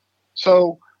success.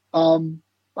 So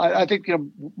I think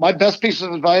my best piece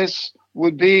of advice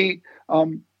would be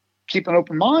keep an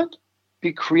open mind,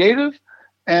 be creative,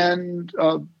 and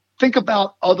think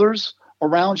about others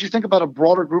around you. Think about a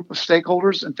broader group of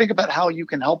stakeholders and think about how you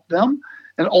can help them.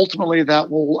 And ultimately that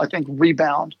will, I think,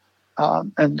 rebound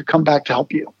and come back to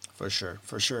help you. For sure.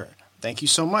 Thank you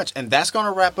so much. And that's going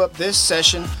to wrap up this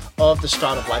session of The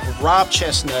Startup Life with Rob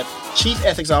Chesnut, Chief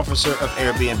Ethics Officer of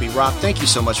Airbnb. Rob, thank you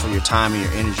so much for your time and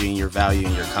your energy and your value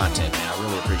and your content, man. I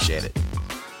really appreciate it.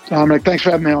 Dominic, thanks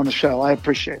for having me on the show. I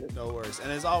appreciate it. No worries.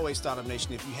 And as always, Startup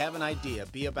Nation, if you have an idea,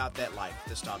 be about that life,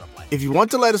 The Startup Life. If you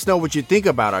want to let us know what you think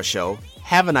about our show,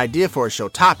 have an idea for a show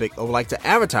topic, or would like to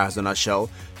advertise on our show,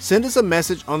 send us a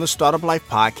message on the Startup Life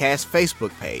Podcast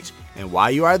Facebook page. And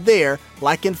while you are there,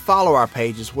 like and follow our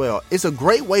page as well. It's a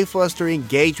great way for us to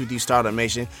engage with you, Startup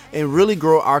Nation, and really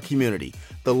grow our community.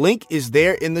 The link is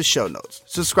there in the show notes.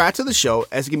 Subscribe to the show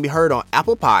as it can be heard on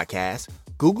Apple Podcasts,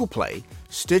 Google Play,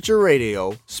 Stitcher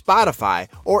Radio, Spotify,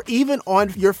 or even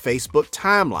on your Facebook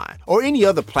timeline or any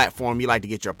other platform you like to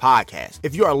get your podcast.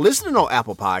 If you are listening on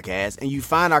Apple Podcasts and you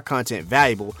find our content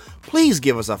valuable, please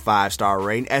give us a 5-star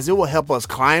rating, as it will help us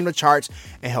climb the charts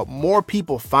and help more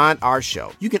people find our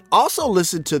show. You can also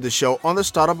listen to the show on the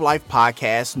Startup Life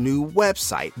Podcast new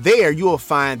website. There you will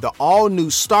find the all-new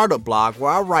startup blog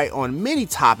where I write on many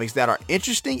topics that are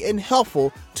interesting and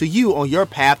helpful to you on your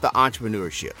path to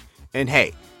entrepreneurship. And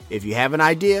hey, if you have an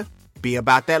idea, be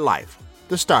about that life,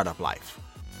 the Startup Life.